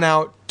 1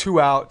 out,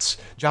 2 outs.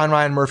 John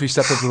Ryan Murphy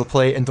steps up to the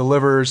plate and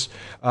delivers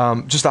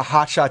just a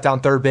hot shot down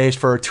third base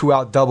for a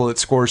 2-out double that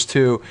scores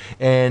 2,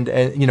 and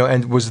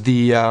was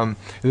the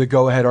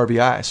go-ahead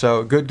RBI.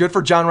 So good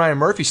for John Ryan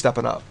Murphy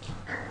stepping up.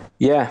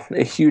 Yeah,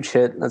 a huge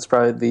hit. That's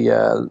probably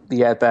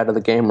the at-bat of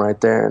the game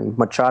right there. And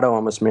Machado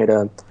almost made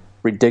a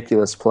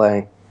ridiculous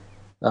play,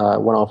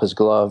 went off his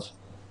glove.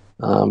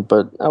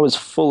 But I was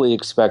fully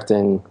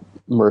expecting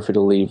Murphy to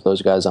leave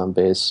those guys on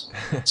base,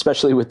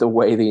 especially with the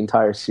way the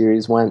entire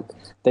series went.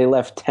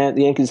 The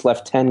Yankees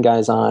left 10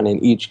 guys on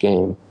in each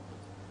game.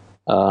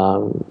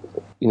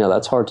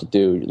 That's hard to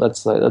do.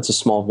 That's a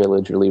small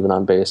village you're leaving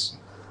on base.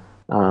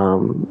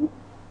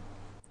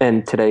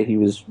 And today he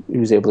was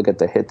able to get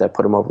the hit that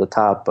put him over the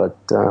top, but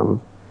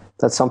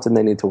that's something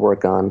they need to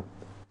work on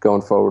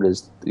going forward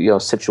is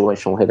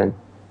situational hitting.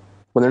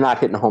 When they're not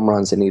hitting home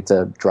runs, they need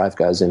to drive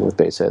guys in with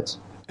base hits.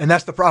 And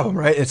that's the problem,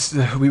 right? It's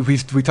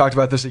we talked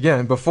about this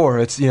again before.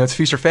 It's it's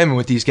feast or famine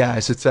with these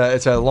guys. It's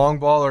a long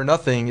ball or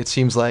nothing, it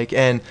seems like,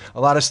 and a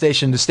lot of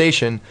station to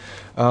station.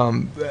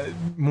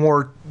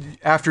 More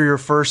after your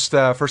first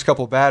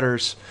couple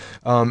batters,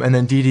 and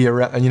then Didi,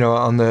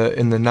 in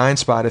the 9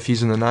 spot if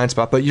he's in the 9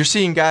 spot. But you're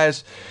seeing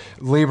guys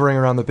laboring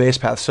around the base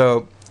path,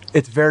 so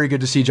it's very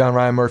good to see John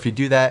Ryan Murphy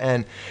do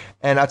that.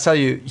 And I tell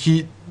you,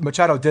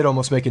 Machado did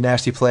almost make a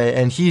nasty play,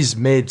 and he's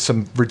made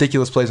some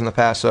ridiculous plays in the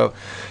past. So,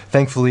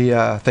 thankfully,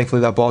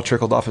 that ball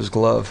trickled off his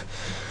glove.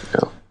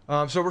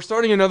 Yeah. So we're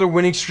starting another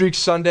winning streak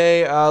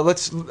Sunday. I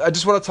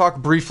just want to talk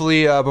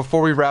briefly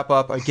before we wrap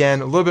up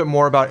again a little bit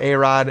more about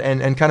A-Rod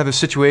and kind of the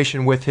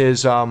situation with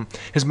his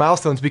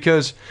milestones,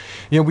 because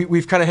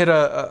we've kind of hit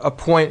a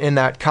point in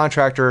that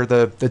contract or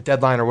the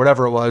deadline or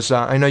whatever it was.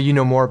 I know you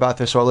know more about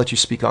this, so I'll let you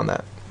speak on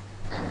that.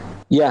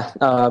 Yeah,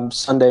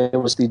 Sunday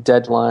was the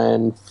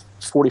deadline,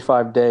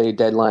 45-day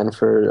deadline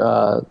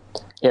for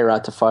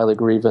A-Rod to file a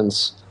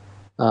grievance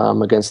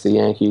against the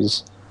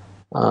Yankees.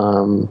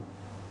 And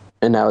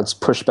now it's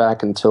pushed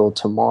back until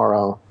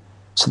tomorrow.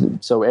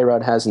 So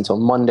A-Rod has until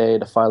Monday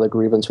to file a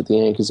grievance with the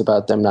Yankees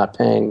about them not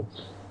paying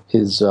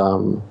his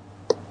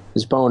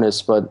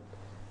bonus. But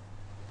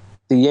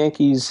the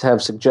Yankees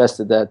have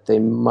suggested that they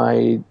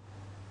might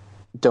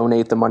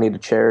donate the money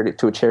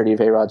to a charity of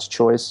A-Rod's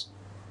choice,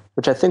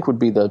 which I think would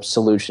be the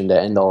solution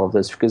to end all of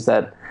this, because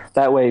that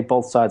way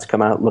both sides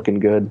come out looking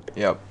good.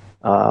 Yep.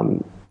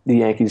 The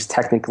Yankees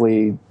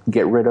technically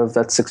get rid of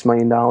that $6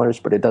 million,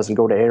 but it doesn't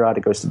go to A-Rod.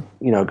 It goes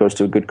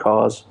to a good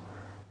cause.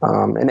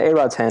 And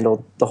A-Rod's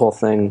handled the whole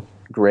thing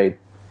great.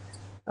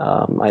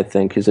 I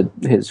think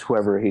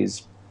whoever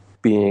he's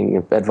being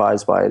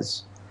advised by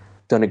has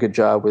done a good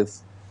job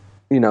with,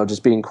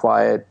 just being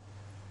quiet,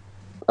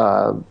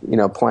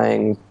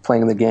 playing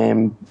the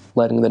game,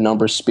 letting the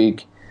numbers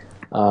speak.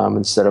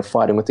 Instead of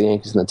fighting with the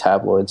Yankees in the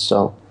tabloids.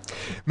 So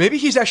maybe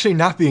he's actually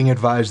not being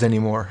advised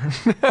anymore.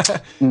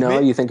 No,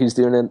 you think he's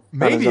doing it?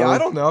 Maybe, I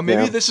don't know.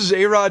 Maybe this is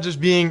A-Rod just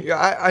being.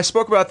 I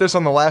spoke about this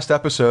on the last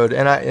episode,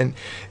 and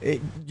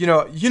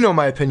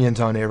my opinions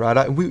on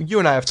A-Rod. You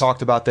and I have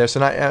talked about this,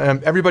 and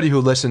everybody who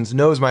listens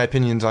knows my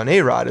opinions on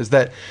A-Rod. Is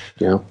that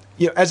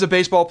as a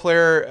baseball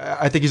player,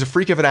 I think he's a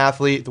freak of an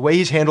athlete. The way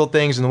he's handled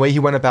things and the way he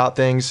went about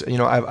things,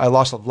 I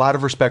lost a lot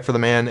of respect for the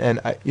man, and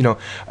I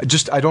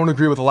don't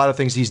agree with a lot of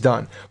things he's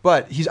done.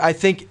 But I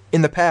think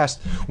in the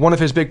past, one of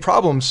his big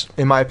problems,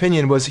 in my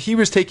opinion, was he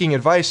was taking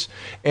advice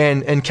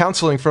and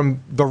counseling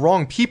from the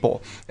wrong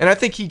people. And I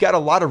think he got a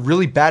lot of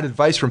really bad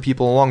advice from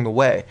people along the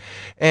way,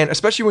 and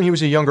especially when he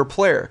was a younger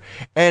player.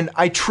 And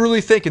I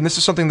truly think, and this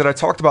is something that I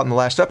talked about in the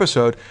last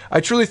episode, I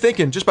truly think,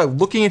 and just by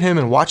looking at him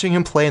and watching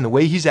him play and the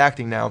way he's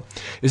acting now,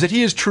 is that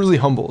he is truly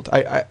humbled.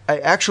 I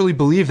actually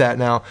believe that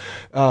now,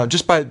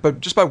 just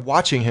by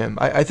watching him.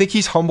 I think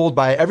he's humbled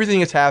by everything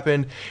that's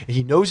happened.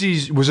 He knows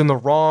he was in the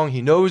wrong.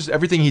 He knows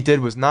everything he did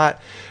was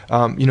not,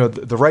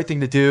 the right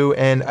thing to do.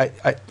 And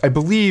I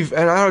believe,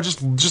 and I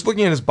don't know, just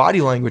looking at his body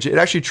language, it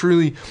actually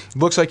truly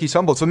looks like he's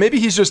humbled. So maybe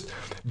he's just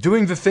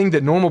doing the thing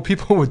that normal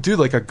people would do,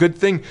 like a good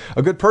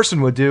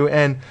person would do.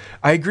 And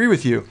I agree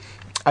with you.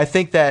 I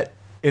think that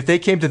if they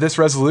came to this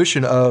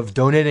resolution of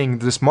donating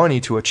this money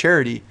to a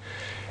charity,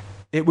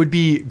 it would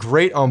be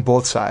great on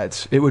both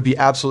sides. It would be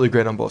absolutely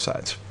great on both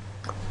sides.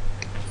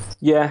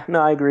 Yeah,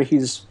 no, I agree.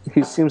 He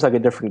seems like a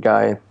different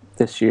guy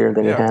this year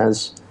than he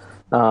has.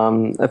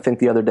 I think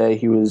the other day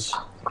he was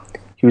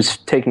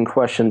taking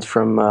questions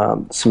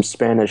from some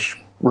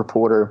Spanish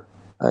reporter.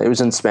 It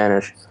was in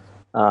Spanish,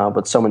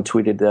 but someone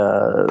tweeted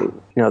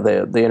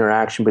the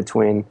interaction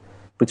between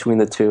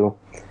the two.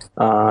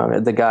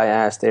 The guy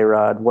asked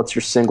A-Rod, "What's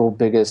your single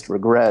biggest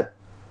regret?"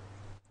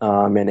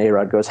 And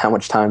A-Rod goes, "How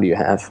much time do you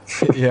have?"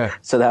 Yeah.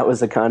 So that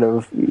was a kind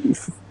of,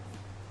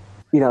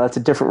 that's a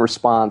different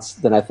response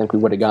than I think we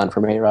would have gotten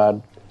from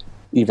A-Rod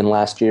even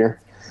last year.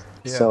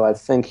 Yeah. So I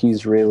think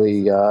he's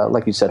really,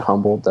 like you said,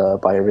 humbled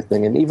by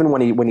everything. And even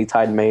when he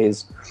tied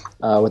Mays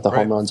with the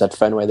home runs at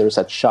Fenway, there was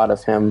that shot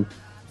of him,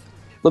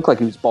 looked like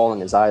he was bawling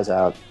his eyes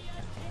out.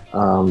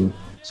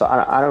 So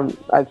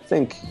I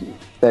think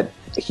that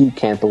he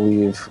can't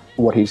believe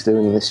what he's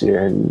doing this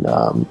year, and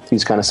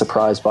he's kind of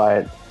surprised by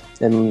it.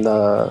 And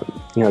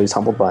he's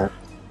humbled by it.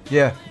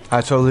 Yeah,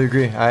 I totally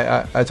agree.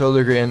 I totally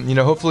agree. And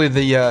hopefully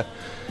the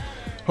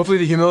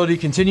humility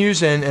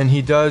continues, and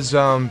he does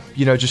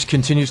just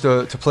continues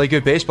to play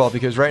good baseball,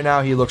 because right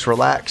now he looks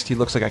relaxed. He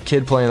looks like a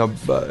kid playing a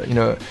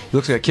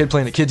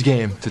kid's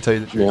game, to tell you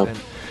the truth. Yeah.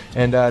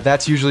 And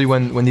that's usually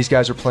when these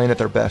guys are playing at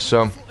their best.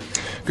 So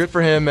good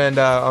for him. And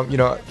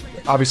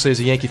obviously as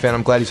a Yankee fan,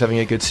 I'm glad he's having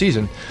a good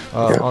season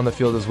on the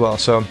field as well.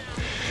 So.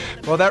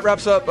 Well, that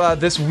wraps up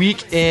this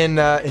week in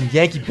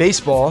Yankee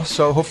baseball.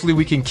 So hopefully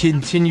we can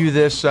continue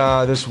this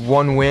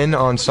one win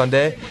on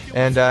Sunday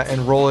and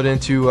roll it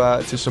into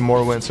to some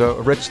more wins. So,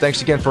 Rich,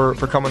 thanks again for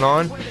coming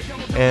on,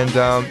 and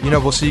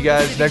we'll see you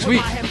guys next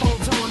week.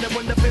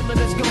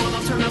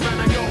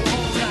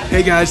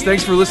 Hey guys,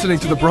 thanks for listening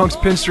to the Bronx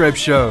Pinstripes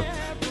Show.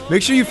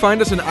 Make sure you find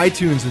us on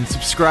iTunes and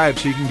subscribe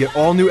so you can get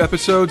all new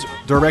episodes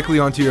directly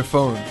onto your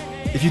phone.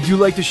 If you do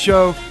like the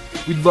show,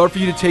 We'd love for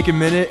you to take a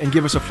minute and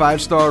give us a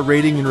 5-star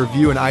rating and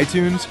review in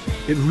iTunes.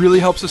 It really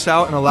helps us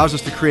out and allows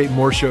us to create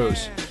more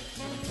shows.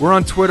 We're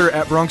on Twitter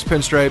at Bronx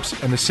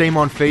Pinstripes and the same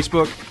on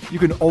Facebook. You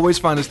can always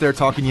find us there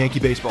talking Yankee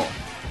baseball.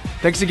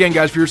 Thanks again,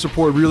 guys, for your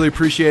support. Really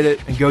appreciate it,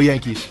 and go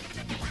Yankees.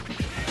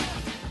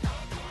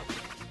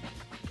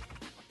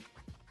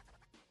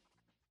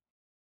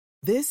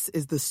 This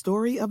is the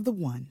story of the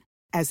one.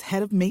 As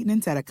head of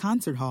maintenance at a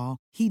concert hall,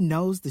 he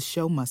knows the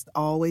show must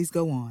always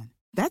go on.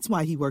 That's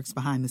why he works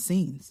behind the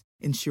scenes,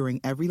 ensuring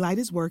every light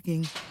is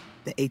working,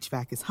 the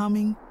HVAC is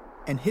humming,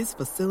 and his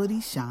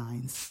facility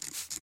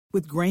shines.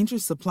 With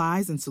Grainger's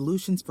supplies and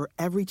solutions for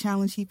every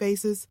challenge he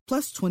faces,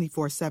 plus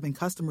 24/7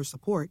 customer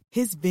support,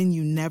 his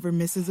venue never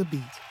misses a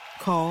beat.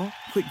 Call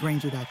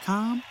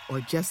quickgrainger.com or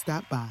just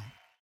stop by.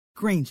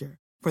 Grainger,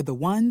 for the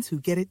ones who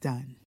get it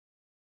done.